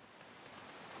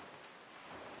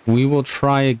 We will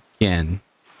try again.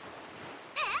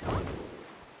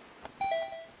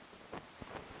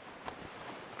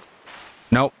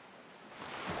 Nope.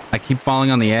 I keep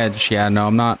falling on the edge. Yeah, no,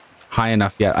 I'm not high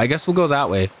enough yet. I guess we'll go that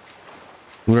way.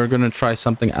 We're gonna try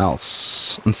something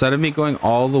else. Instead of me going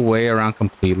all the way around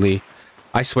completely,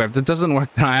 I swear, if that doesn't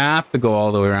work, then I have to go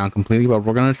all the way around completely, but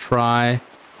we're gonna try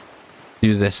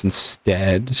do this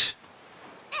instead.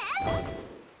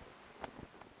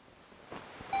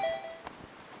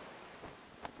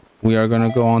 We are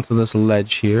gonna go onto this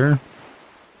ledge here.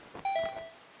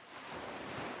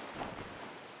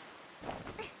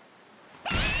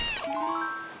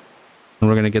 And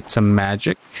we're gonna get some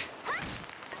magic,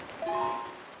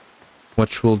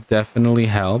 which will definitely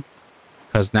help,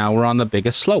 because now we're on the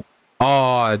biggest slope.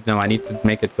 Oh, no, I need to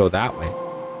make it go that way.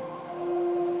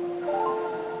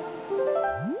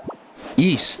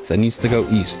 East. It needs to go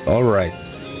east. All right.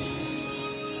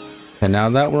 And now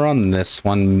that we're on this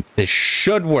one, this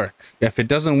should work. If it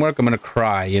doesn't work, I'm going to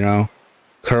cry, you know?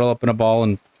 Curl up in a ball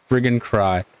and friggin'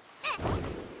 cry.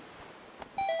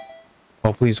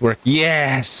 Oh, please work.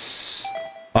 Yes!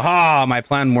 Aha! My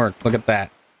plan worked. Look at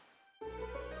that.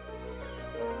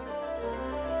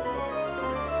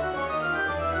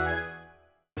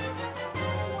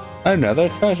 Another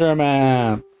treasure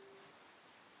map.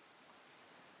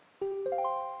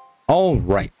 All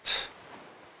right.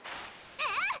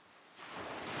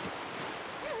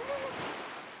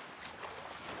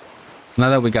 Now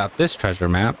that we got this treasure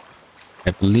map,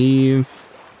 I think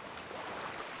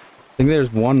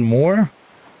there's one more,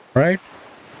 right?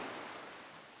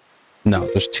 No,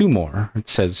 there's two more. It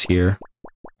says here.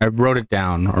 I wrote it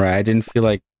down. All right, I didn't feel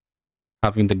like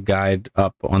having the guide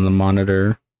up on the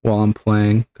monitor while I'm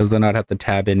playing, because then I'd have to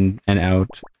tab in and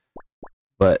out.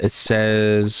 But it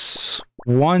says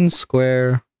 1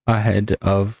 square ahead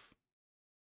of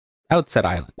Outset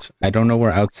Island. I don't know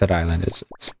where Outset Island is.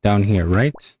 It's down here,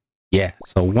 right? Yeah,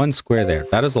 so 1 square there.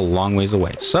 That is a long ways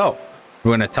away. So,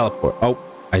 we're gonna teleport. Oh,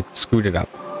 I screwed it up.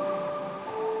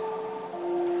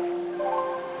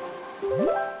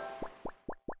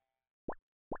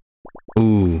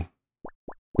 Ooh.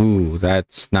 Ooh,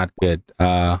 that's not good.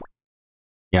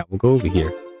 Yeah, we'll go over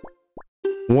here.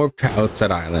 Warp to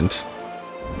Outset Island.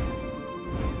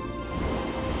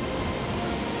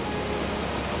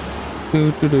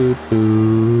 Doo, doo, doo,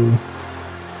 doo.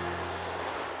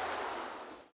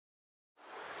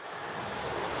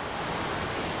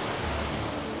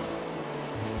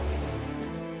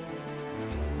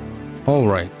 All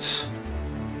right.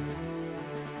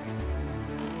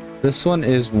 This one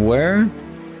is where?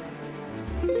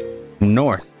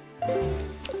 North.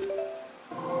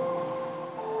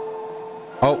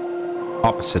 Oh,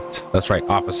 opposite. That's right,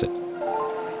 opposite.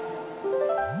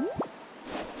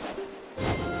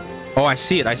 Oh, I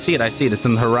see it. I see it. I see it. It's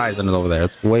in the horizon over there.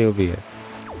 It's way over here.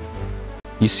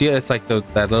 You see it? It's like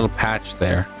that little patch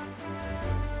there.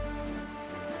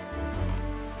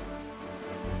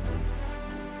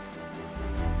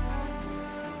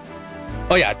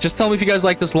 Oh yeah, just tell me if you guys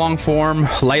like this long form,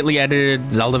 lightly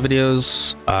edited Zelda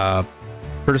videos.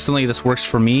 Personally, this works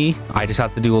for me. I just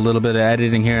have to do a little bit of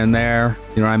editing here and there.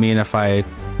 You know what I mean? If I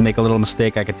make a little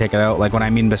mistake, I could take it out. Like, what I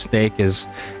mean mistake is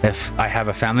if I have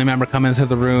a family member come into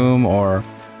the room, or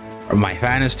my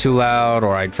fan is too loud,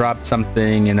 or I dropped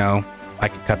something, you know, I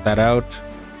could cut that out.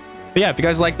 But yeah, if you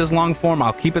guys like this long form,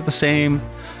 I'll keep it the same.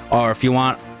 Or if you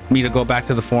want me to go back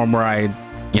to the form where I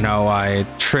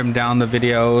trim down the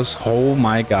videos. Oh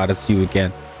my god, it's you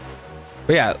again.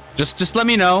 But yeah, just let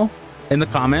me know in the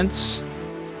comments,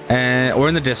 or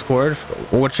in the Discord,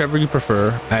 or whichever you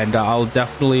prefer, and I'll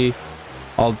definitely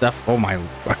oh my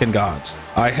fucking god,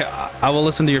 I will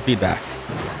listen to your feedback.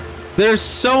 There's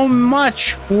so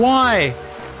much. Why?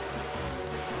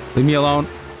 Leave me alone.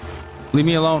 Leave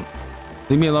me alone.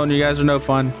 Leave me alone. You guys are no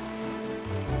fun.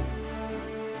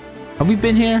 Have we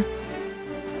been here?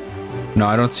 No,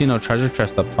 I don't see no treasure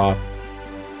chest up top.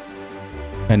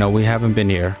 I know we haven't been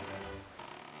here.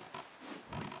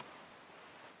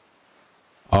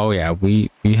 Oh yeah, we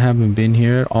haven't been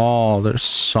here at all. There's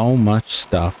so much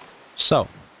stuff. So.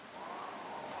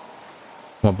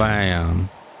 Well, bam.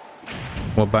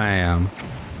 Well, bam.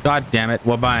 God damn it.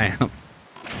 Well, bam.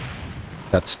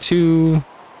 That's 2.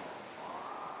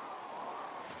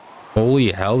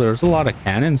 Holy hell, there's a lot of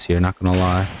cannons here, not gonna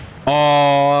lie.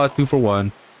 Oh, 2 for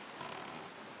 1.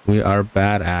 We are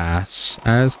badass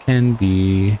as can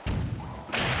be.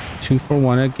 2 for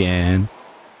 1 again.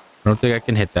 I don't think I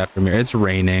can hit that from here. It's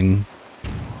raining.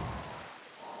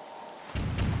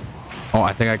 Oh,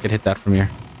 I think I could hit that from here.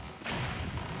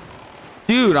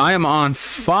 Dude, I am on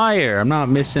fire. I'm not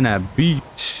missing a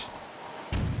beat.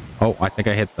 Oh, I think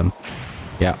I hit them.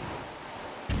 Yeah.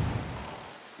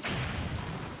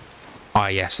 Ah,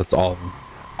 yes, that's all of them.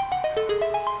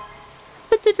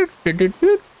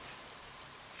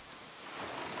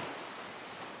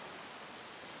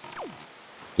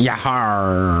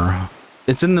 Yahar!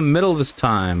 It's in the middle this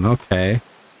time. Okay.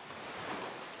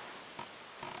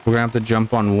 We're gonna have to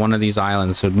jump on one of these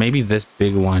islands. So maybe this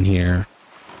big one here.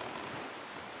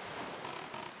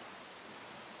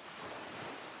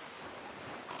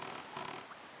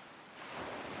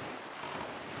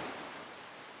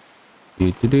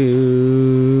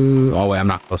 Oh, wait, I'm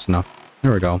not close enough.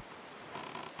 There we go.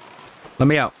 Let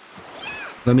me out.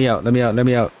 Let me out. Let me out. Let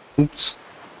me out. Oops.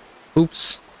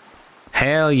 Oops.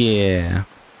 Hell yeah.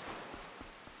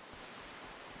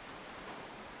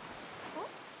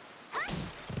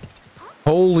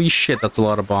 Holy shit, that's a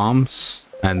lot of bombs.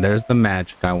 And there's the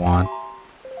magic I want.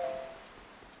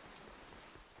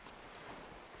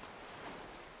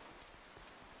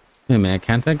 Hey man,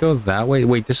 can't I go that way?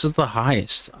 Wait, this is the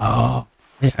highest. Oh,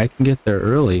 hey, I can get there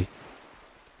early.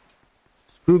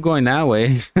 Screw going that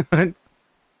way. I'm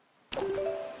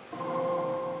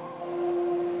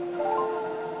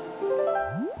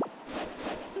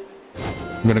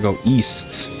gonna go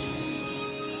east.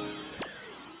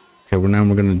 Okay, now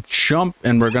we're gonna jump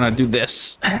and we're gonna do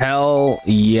this. Hell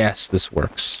yes, this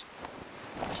works.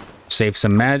 Save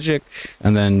some magic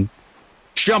and then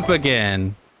jump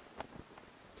again.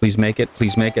 Please make it.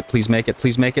 Please make it. Please make it.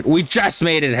 Please make it. We just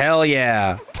made it. Hell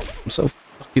yeah. I'm so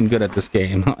fucking good at this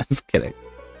game. I'm just kidding.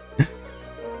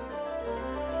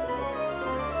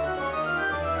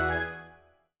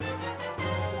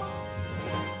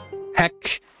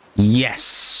 Heck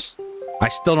yes. I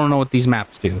still don't know what these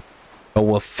maps do, but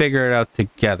we'll figure it out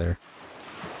together.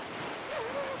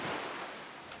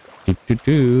 I'm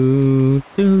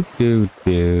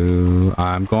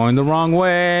going the wrong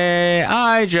way.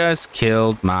 I just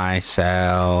killed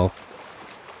myself.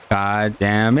 God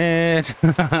damn it.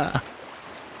 I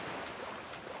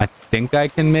think I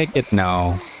can make it.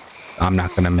 No, I'm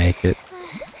not gonna make it.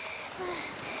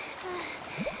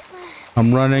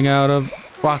 I'm running out of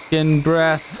fucking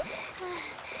breath.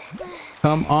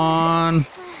 Come on.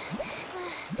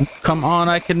 Come on,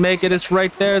 I can make it. It's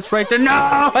right there. It's right there.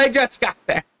 No, I just got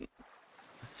there.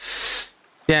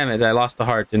 Damn it, I lost the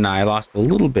heart, didn't I? I lost a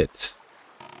little bit.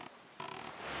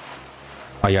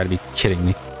 Oh, you gotta be kidding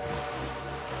me.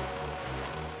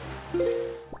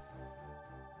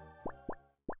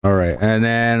 Alright, and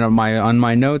then on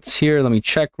my notes here, let me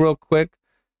check real quick.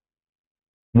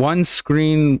 1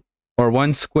 screen or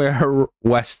 1 square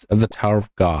west of the Tower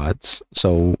of Gods.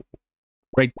 So,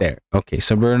 right there. Okay,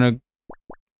 so we're gonna...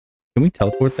 Can we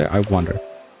teleport there? I wonder.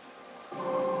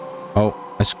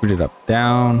 Oh, I screwed it up.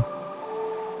 Down.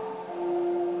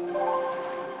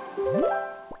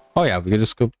 Oh yeah, we could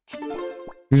just go... We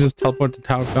could just teleport to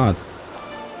Tower of Gods.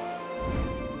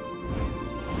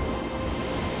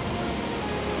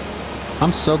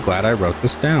 I'm so glad I wrote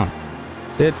this down.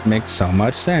 It makes so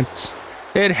much sense.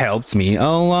 It helps me a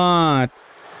lot.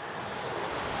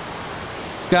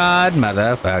 God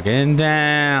motherfucking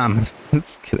damn.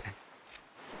 Just kidding.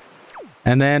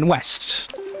 And then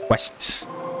west. West.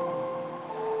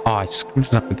 Oh, I screwed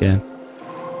it up again.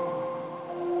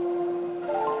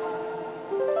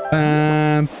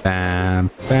 Bam,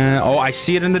 bam, bam. Oh, I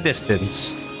see it in the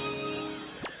distance.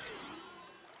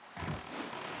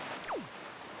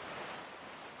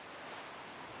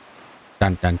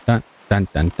 Dun, dun, dun, dun,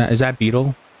 dun, dun. Is that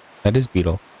Beetle? That is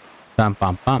Beetle. Bum,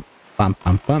 bum, bum, bum,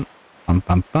 bum, bum, bum,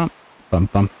 bum, bum, bum,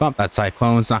 bum, bum. That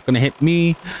cyclone's not gonna hit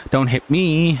me. Don't hit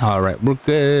me. All right, we're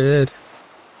good.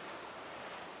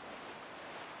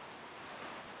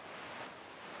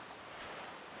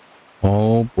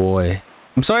 Oh boy.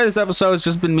 I'm sorry this episode has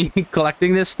just been me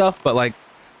collecting this stuff, but like,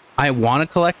 I want to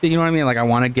collect it, you know what I mean? Like, I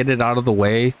want to get it out of the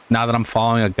way now that I'm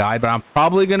following a guide, but I'm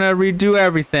probably going to redo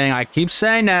everything. I keep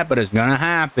saying that, but it's going to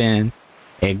happen.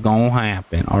 It gonna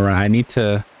happen. All right,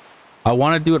 I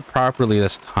want to do it properly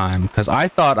this time because I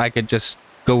thought I could just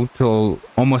go till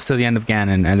almost to the end of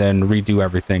Ganon and then redo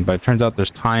everything, but it turns out there's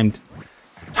timed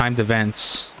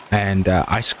events, and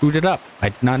I screwed it up. I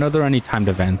did not know there were any timed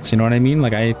events, you know what I mean?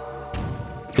 Like, I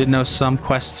didn't know some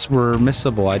quests were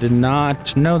missable. I did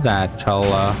not know that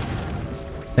till I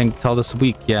think till this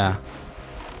week. Yeah.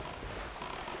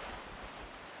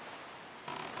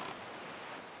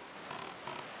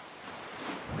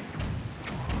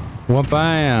 What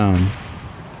bam?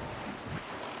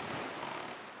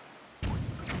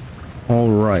 All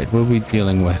right, what are we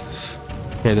dealing with?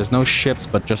 Okay, there's no ships,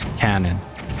 but just cannon.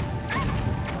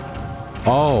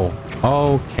 Oh,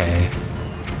 okay.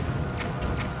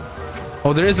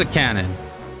 Oh, there is a cannon.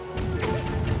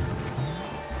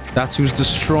 That's who's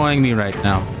destroying me right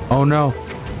now. Oh no.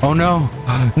 Oh no.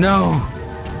 No.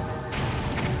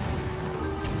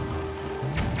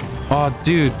 Oh,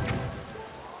 dude.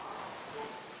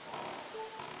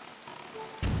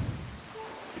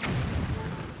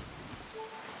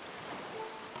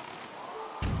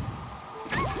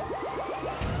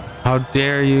 How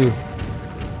dare you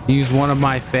use one of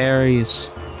my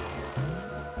fairies?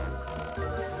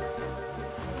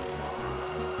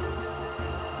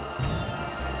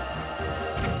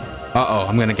 Uh-oh,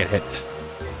 I'm gonna get hit.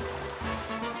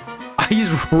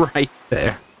 He's right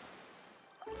there.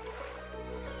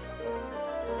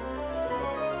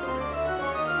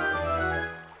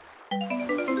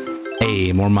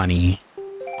 Hey, more money.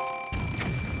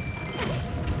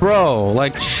 Bro,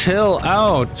 like, chill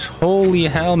out. Holy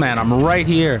hell, man. I'm right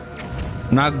here.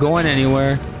 I'm not going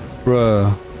anywhere.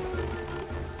 Bruh.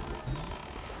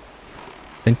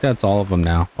 I think that's all of them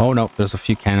now. Oh, no. There's a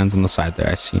few cannons on the side there.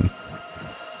 I see them.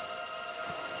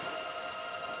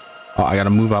 Oh, I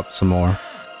gotta move up some more.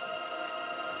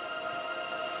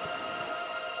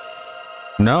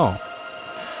 No.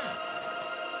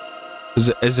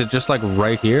 Is it just, like,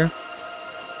 right here?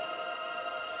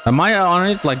 Am I on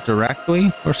it, like,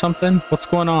 directly or something? What's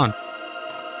going on?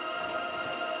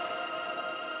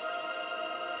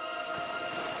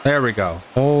 There we go.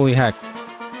 Holy heck.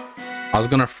 I was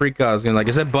gonna freak out. I was gonna, like,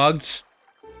 is it bugged?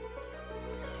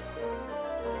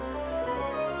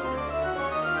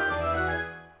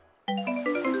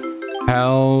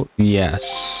 Hell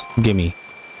yes. Gimme.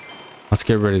 Let's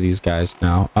get rid of these guys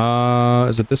now.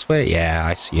 Is it this way? Yeah,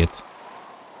 I see it.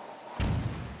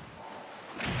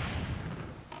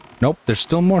 Nope, there's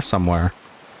still more somewhere.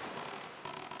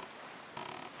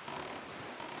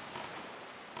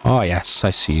 Oh, yes, I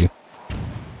see you.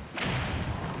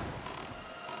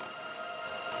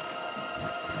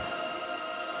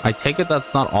 I take it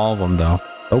that's not all of them, though.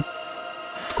 Nope.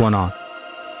 What's going on?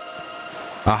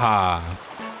 Aha.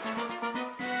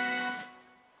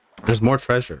 There's more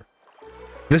treasure.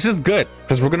 This is good,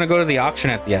 because we're going to go to the auction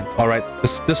at the end. All right,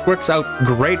 this works out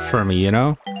great for me, you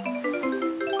know?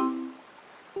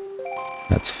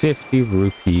 That's 50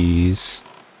 rupees.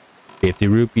 50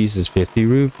 rupees is 50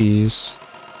 rupees.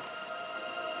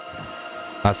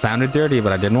 That sounded dirty,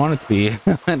 but I didn't want it to be.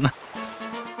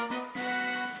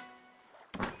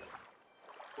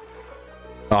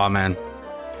 Oh, man.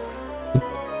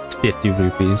 It's 50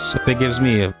 rupees. If it gives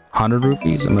me 100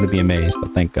 rupees, I'm going to be amazed,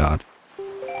 but thank God.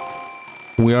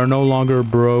 We are no longer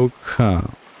broke. Huh.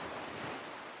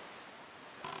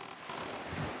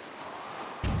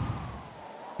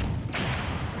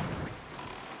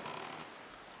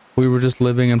 We were just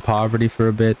living in poverty for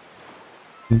a bit.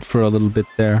 For a little bit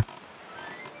there.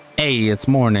 Hey, it's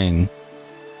morning.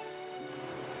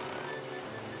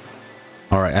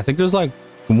 Alright, I think there's like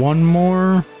one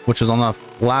more, which is on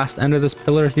the last end of this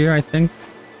pillar here, I think.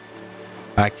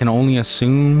 I can only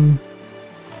assume.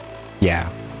 Yeah.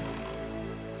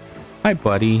 Hi,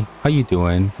 buddy. How you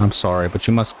doing? I'm sorry, but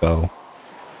you must go.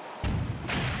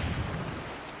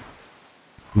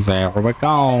 There we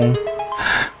go.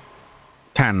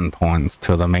 10 points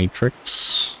to the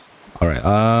Matrix.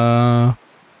 Alright,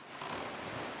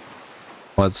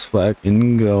 let's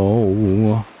fucking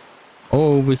go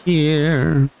over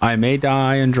here. I may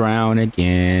die and drown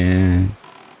again.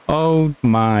 Oh,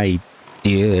 my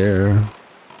dear.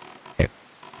 Okay.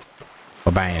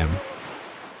 Bam.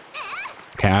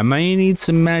 Okay, I may need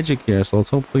some magic here, so let's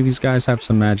hopefully these guys have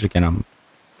some magic in them.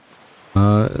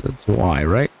 That's why,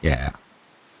 right? Yeah.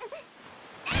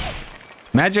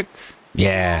 Magic?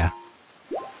 Yeah.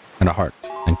 And a heart.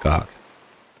 Thank God.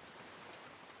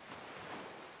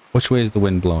 Which way is the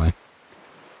wind blowing?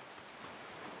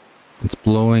 It's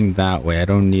blowing that way. I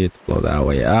don't need it to blow that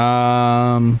way.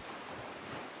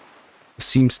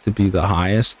 seems to be the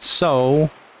highest. So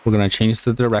we're going to change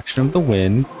the direction of the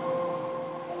wind.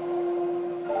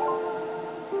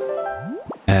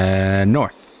 And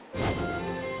north.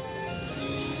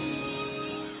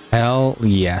 Hell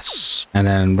yes. And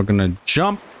then we're going to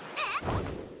jump.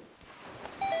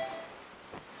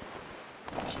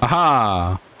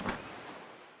 Aha!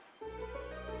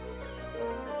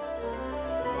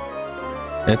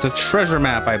 It's a treasure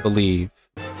map, I believe.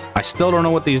 I still don't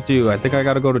know what these do. I think I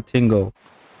gotta go to Tingle.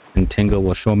 And Tingle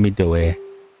will show me the way.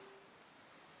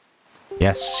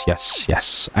 Yes, yes,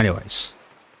 yes. Anyways.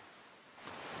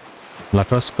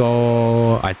 Let us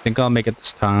go. I think I'll make it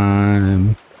this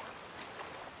time.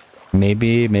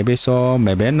 Maybe, maybe so.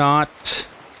 Maybe not.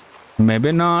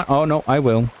 Maybe not. Oh, no, I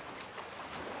will.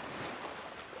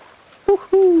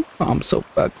 Woohoo! I'm so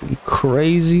fucking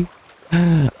crazy.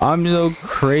 I'm so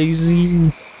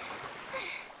crazy.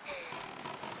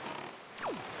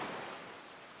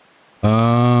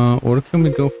 Where can we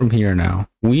go from here now?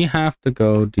 We have to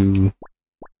go do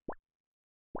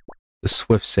the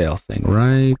swift sail thing,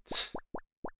 right?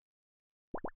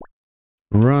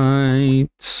 Right.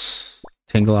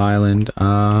 Tingle Island,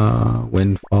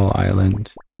 Windfall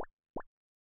Island.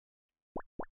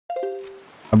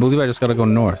 I believe I just gotta go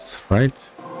north, right?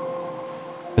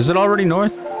 Is it already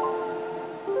north?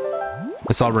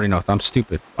 It's already north. I'm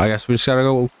stupid. I guess we just gotta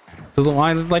go to the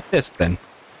island like this then.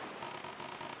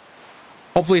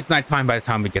 Hopefully it's nighttime by the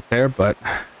time we get there, but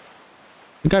I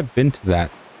think I've been to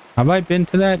that. Have I been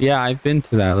to that? Yeah, I've been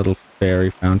to that little fairy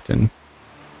fountain.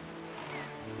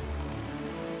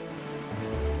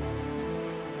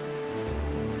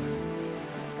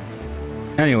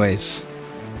 Anyways,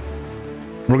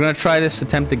 we're gonna try this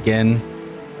attempt again.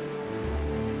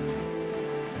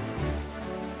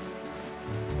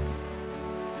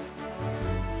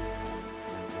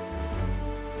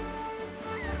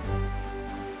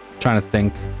 Trying to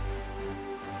think.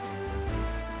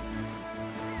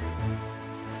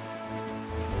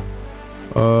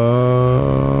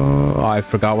 I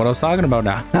forgot what I was talking about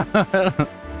now.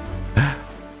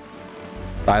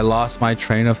 I lost my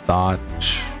train of thought.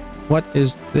 What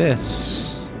is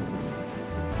this?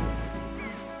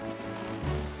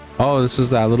 Oh, this is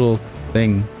that little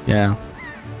thing. Yeah.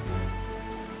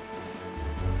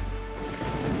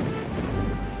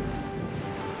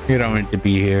 You don't need to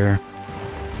be here.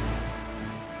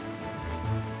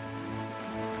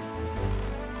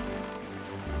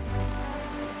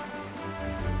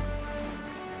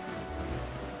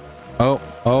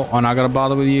 Oh, I'm not gonna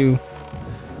bother with you.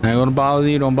 I ain't gonna bother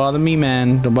you. Don't bother me,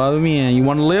 man. Don't bother me, man. You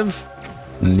wanna live?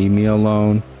 Leave me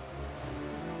alone.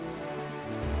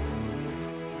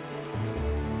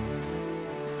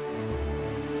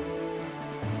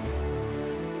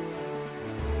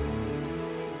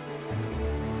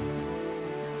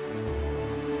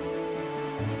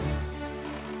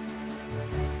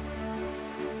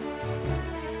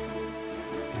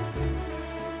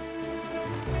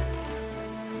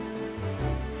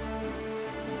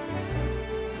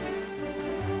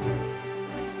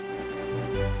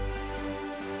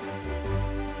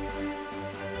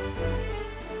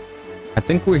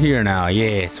 I think we're here now.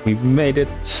 Yes, we've made it.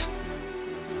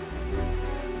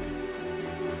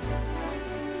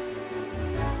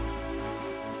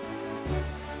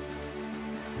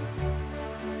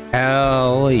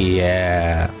 Hell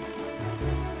yeah.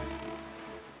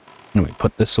 Let me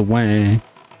put this away.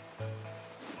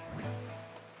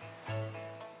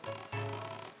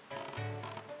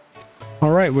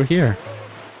 All right, we're here.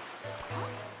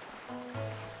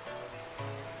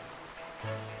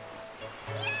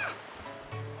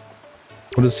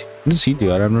 What does he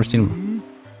do? I've never seen him.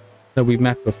 That we've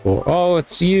met before. Oh,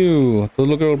 it's you. The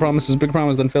little girl promises big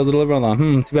promise, then failed to deliver on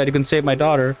them. Too bad you couldn't save my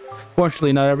daughter.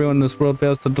 Fortunately, not everyone in this world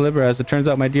fails to deliver. As it turns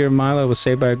out, my dear Mila was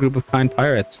saved by a group of kind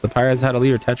pirates. The pirates had a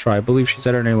leader, Tetra. I believe she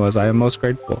said her name was. I am most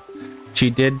grateful. She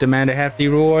did demand a hefty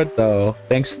reward, though.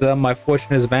 Thanks to them, my fortune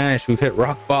has vanished. We've hit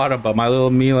rock bottom, but my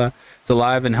little Mila is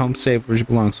alive and home safe where she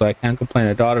belongs, so I can't complain.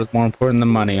 A daughter is more important than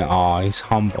money. Aw, he's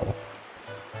humble.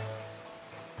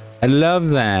 I love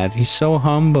that. He's so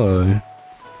humble.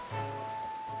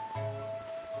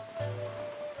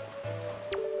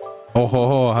 Oh ho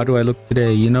ho, how do I look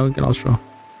today? You know, you can also.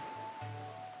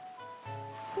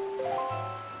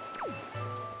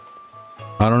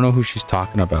 I don't know who she's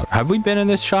talking about. Have we been in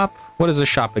this shop? What is this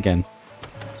shop again?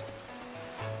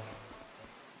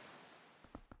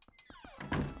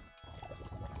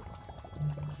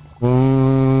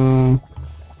 Oh.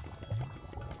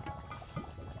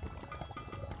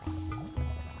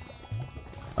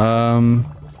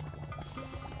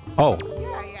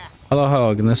 Hello,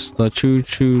 Hug, and this is the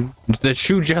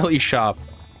Chew Jelly Shop.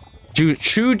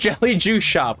 Chew jelly juice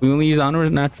shop. We only use honor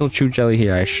natural chew jelly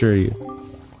here, I assure you.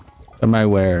 And my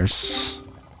wares.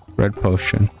 Red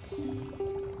potion.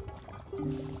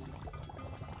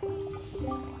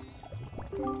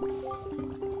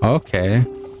 Okay.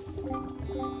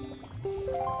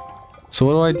 So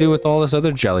what do I do with all this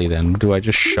other jelly then? Do I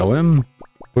just show him?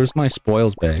 Where's my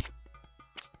spoils bag?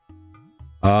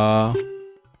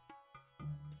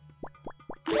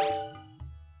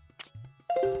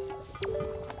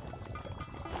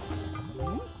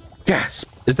 Gasp!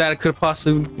 Is that it could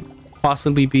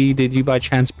possibly be? Did you by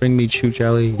chance bring me chew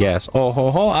jelly? Yes. Oh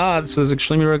ho ho! Ah, this is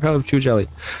extremely rare kind of chew jelly.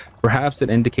 Perhaps it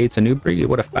indicates a new breed.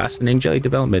 What a fascinating jelly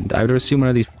development. I've never seen one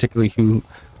of these, particularly who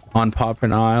on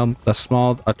Poprin Isle, a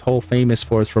small atoll famous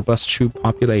for its robust chew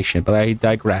population. But I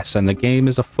digress, and the game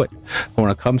is afoot. But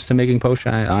when it comes to making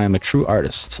potion, I am a true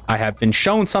artist. I have been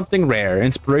shown something rare.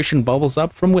 Inspiration bubbles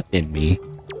up from within me.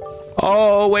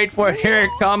 Oh, wait for it. Here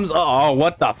it comes. Oh,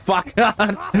 what the fuck?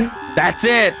 That's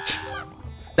it.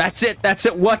 That's it. That's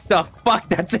it. What the fuck?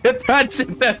 That's it. That's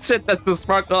it. That's it. That's the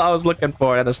sparkle I was looking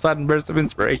for. And a sudden burst of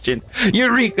inspiration.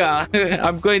 Eureka!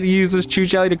 I'm going to use this chew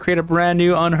jelly to create a brand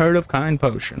new, unheard of kind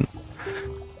potion.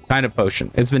 Kind of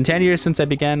potion. It's been 10 years since I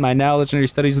began my now legendary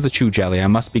studies of the chew jelly. I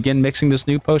must begin mixing this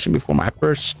new potion before my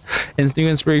first new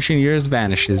inspiration years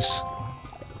vanishes.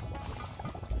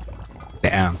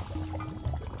 Damn.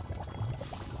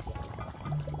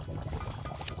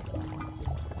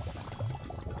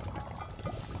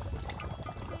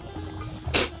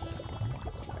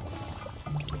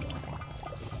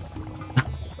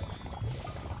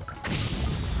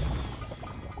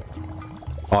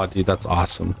 Oh, dude, that's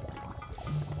awesome.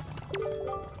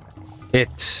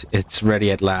 It's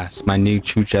ready at last. My new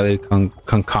chew jelly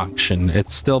concoction.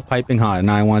 It's still piping hot,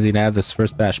 and I wanted to have this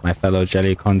first batch, my fellow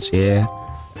jelly concierge.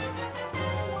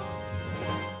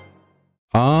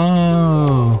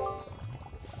 Oh.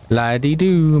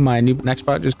 La-dee-doo. My next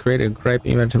project is created a great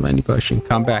event to my new potion.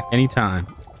 Come back anytime.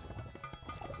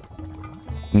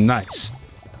 Nice.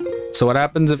 So what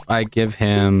happens if I give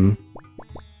him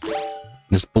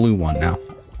this blue one now?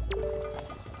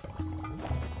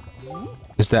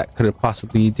 Is that, could it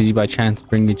possibly, did you by chance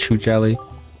bring me chew jelly?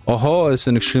 Oh ho, it's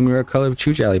an extremely rare color of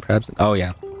chew jelly, perhaps. Oh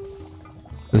yeah.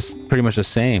 It's pretty much the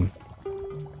same.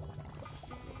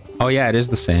 Oh yeah, it is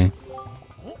the same.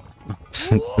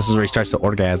 This is where he starts to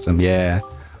orgasm, yeah.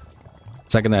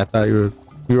 Second that I thought you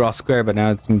were all square, but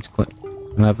now it seems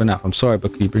enough. I'm sorry,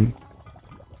 but could you bring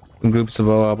in groups of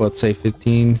about say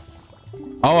 15?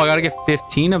 Oh, I gotta get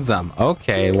 15 of them.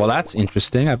 Okay, well that's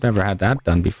interesting. I've never had that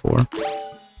done before.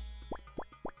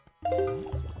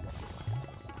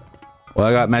 Well,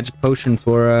 I got magic potion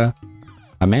for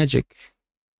a magic.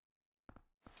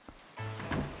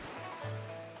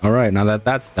 All right, now that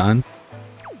that's done,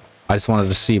 I just wanted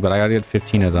to see, but I gotta get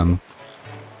 15 of them.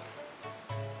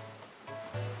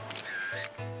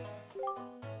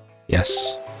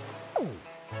 Yes.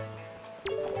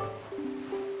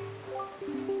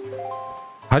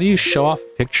 How do you show off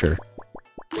a picture?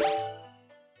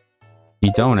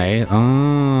 You don't, eh?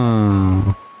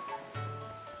 Oh.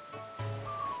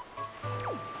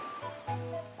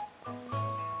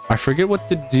 I forget what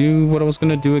to do, what I was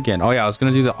gonna do again. Oh yeah, I was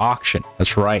gonna do the auction.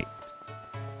 That's right.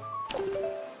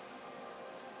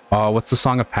 Oh, what's the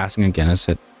Song of Passing again? Is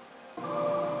it?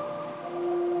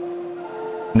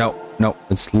 No, no,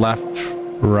 it's left,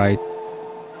 right.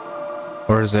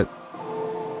 Or is it?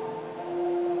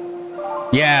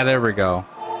 Yeah, there we go.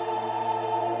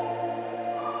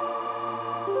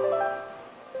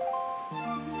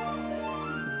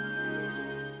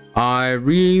 I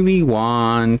really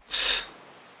want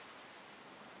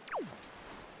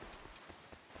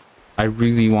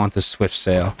the Swift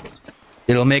Sale.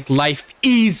 It'll make life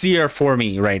easier for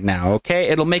me right now, okay?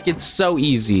 It'll make it so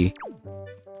easy.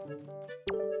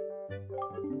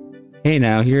 Hey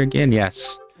now, here again,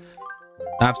 yes.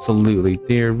 Absolutely,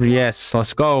 dear, yes,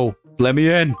 let's go. Let me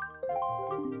in.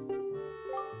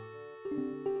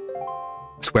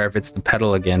 I swear if it's the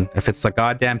pedal again, if it's the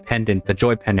goddamn pendant, the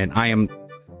joy pendant, I am...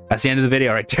 That's the end of the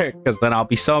video right there, because then I'll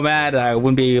be so mad I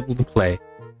wouldn't be able to play.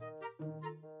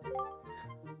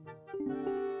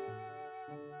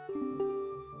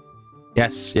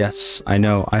 Yes, yes, I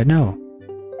know, I know.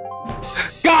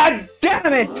 God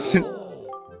damn it!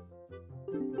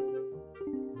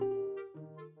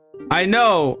 I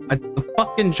know! The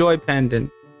fucking joy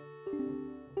pendant.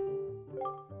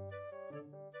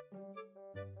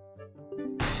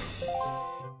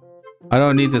 I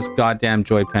don't need this goddamn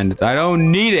joy pendant. I don't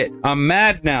need it! I'm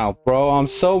mad now, bro. I'm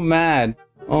so mad.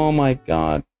 Oh my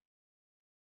god.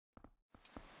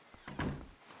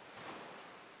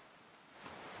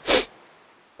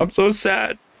 I'm so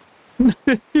sad.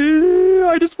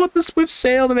 I just want the swift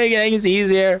sail to make things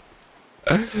easier.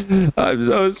 I'm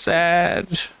so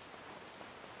sad.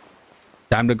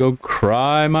 Time to go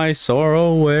cry my sorrow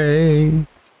away.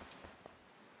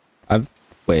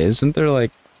 Wait, isn't there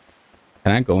like...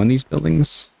 Can I go in these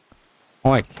buildings?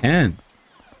 Oh, I can.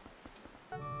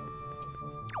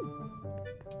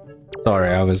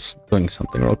 Sorry, I was doing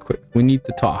something real quick. We need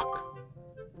to talk.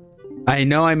 I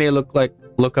know I may look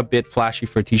a bit flashy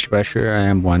for a teacher, but I sure I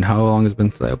am one. How long has it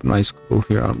been since I opened my school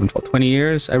here on Windfall? 20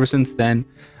 years. Ever since then,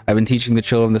 I've been teaching the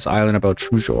children of this island about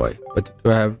true joy.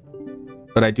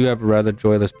 But I do have a rather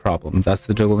joyless problem. That's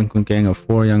the delinquent gang of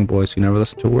 4 young boys who never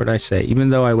listen to a word I say. Even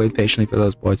though I wait patiently for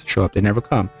those boys to show up, they never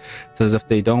come. It's as if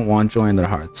they don't want joy in their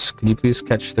hearts. Could you please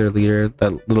catch their leader,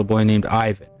 that little boy named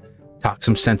Ivan? Talk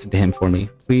some sense into him for me.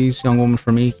 Please, young woman,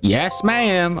 for me? Yes,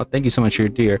 ma'am! Oh, thank you so much, your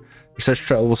dear. You're such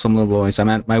troublesome little boys. I'm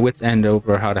at my wit's end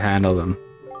over how to handle them.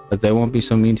 But they won't be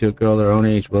so mean to a girl their own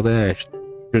age, will they? I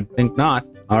should think not.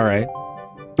 Alright.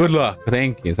 Good luck.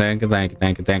 Thank you. Thank you. Thank you.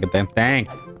 Thank you. Thank you. Thank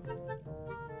you.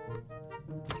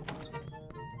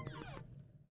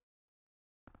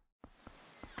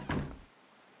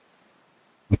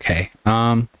 Okay.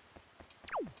 I'm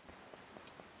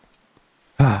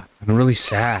really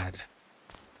sad.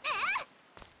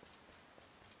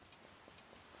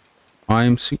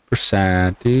 I'm super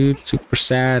sad, dude. Super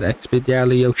sad.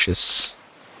 Expedaliosis.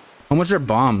 How much are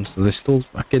bombs? Are they still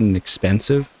fucking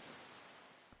expensive?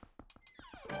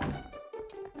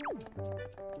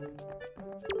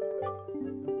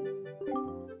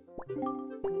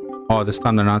 Oh, this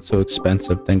time they're not so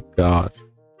expensive. Thank God.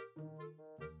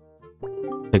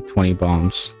 Take 20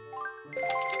 bombs.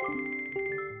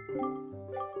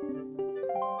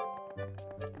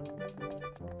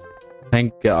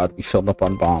 Thank God we filled up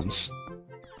on bombs.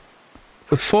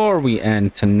 Before we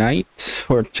end tonight,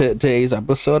 or today's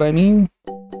episode, I mean,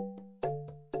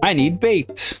 I need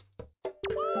bait.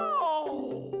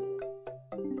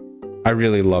 I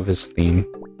really love his theme.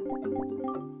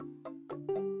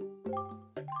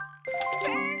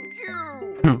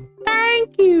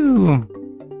 Thank you.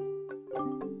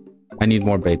 I need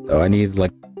more bait though. I need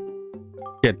like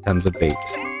get tons of bait.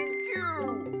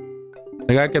 I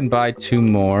think I can buy 2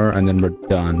 more and then we're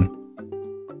done.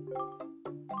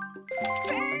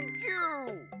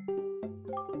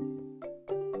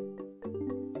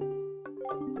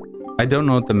 I don't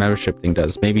know what the membership thing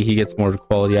does. Maybe he gets more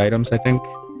quality items, I think.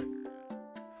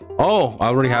 Oh, I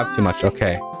already have too much.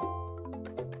 Okay.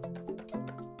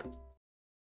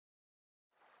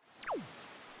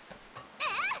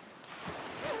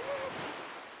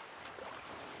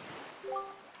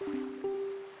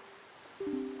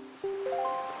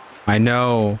 I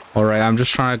know. All right, I'm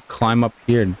just trying to climb up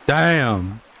here.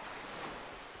 Damn.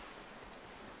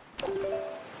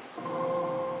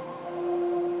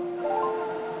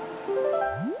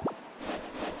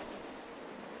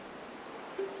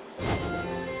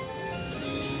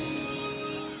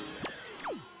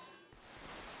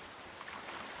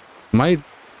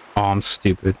 Oh, I'm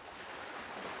stupid.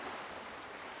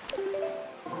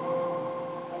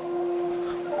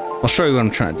 I'll show you what I'm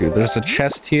trying to do. There's a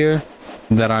chest here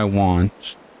that I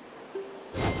want.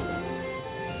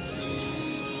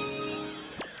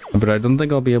 But I don't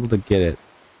think I'll be able to get it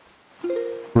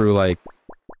through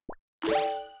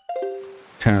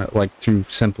through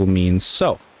simple means.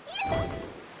 So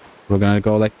we're gonna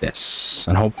go like this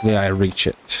and hopefully I reach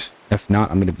it. If not,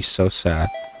 I'm gonna be so sad.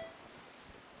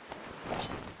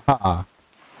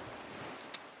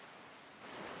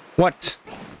 What?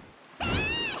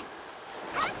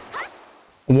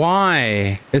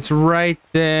 Why? It's right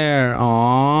there.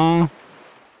 Aww.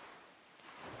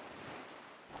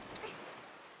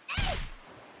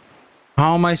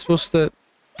 How am I supposed to...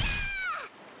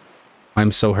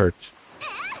 I'm so hurt.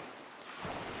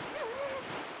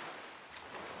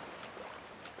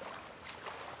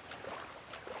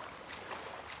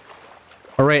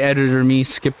 Alright, editor me,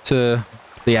 skip to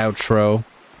the outro.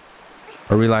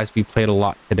 I realized we played a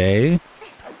lot today.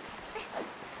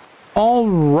 All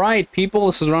right, people,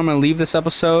 this is where I'm gonna leave this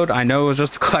episode. I know it was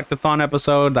just a collectathon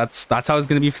episode. That's how it's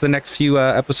gonna be for the next few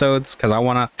episodes, because I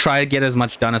want to try to get as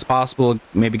much done as possible.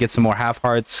 Maybe get some more half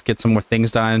hearts, get some more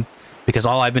things done, because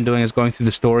all I've been doing is going through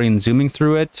the story and zooming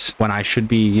through it when I should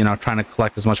be, you know, trying to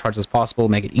collect as much hearts as possible,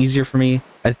 make it easier for me.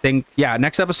 I think, yeah,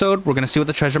 next episode we're gonna see what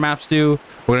the treasure maps do.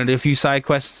 We're gonna do a few side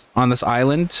quests on this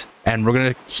island. And we're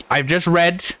gonna... I've just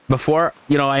read, before,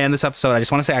 you know, I end this episode, I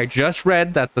just want to say I just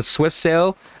read that the Swift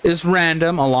Sail is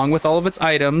random along with all of its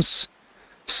items.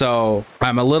 So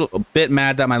I'm a little bit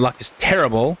mad that my luck is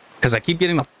terrible. because I keep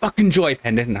getting the fucking joy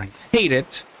pendant and I hate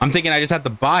it. I'm thinking I just have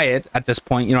to buy it at this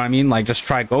point, you know what I mean? Like, just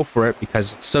go for it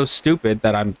because it's so stupid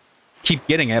that I'm keep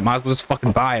getting it. Might as well just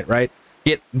fucking buy it, right?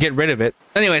 Get rid of it.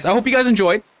 Anyways, I hope you guys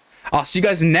enjoyed. I'll see you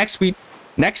guys next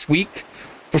week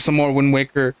for some more Wind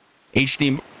Waker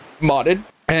HD modded.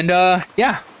 And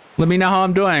yeah, let me know how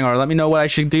I'm doing, or let me know what I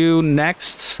should do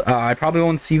next. I probably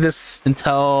won't see this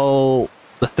until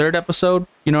the 3rd episode,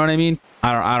 you know what I mean?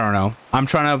 I don't know. I'm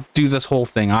trying to do this whole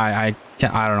thing. I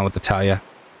don't know what to tell you.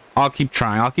 I'll keep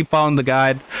trying. I'll keep following the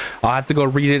guide. I'll have to go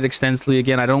read it extensively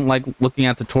again. I don't like looking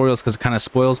at tutorials because it kind of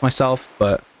spoils myself,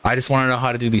 but I just want to know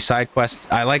how to do these side quests.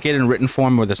 I like it in written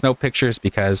form where there's no pictures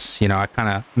because, you know, I kind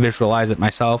of visualize it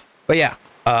myself. But yeah,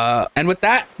 and with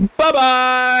that,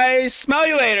 bye-bye. Smell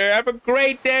you later. Have a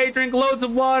great day. Drink loads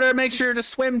of water. Make sure to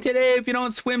swim today. If you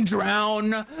don't swim, drown.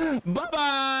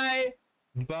 Bye-bye.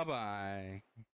 Bye-bye.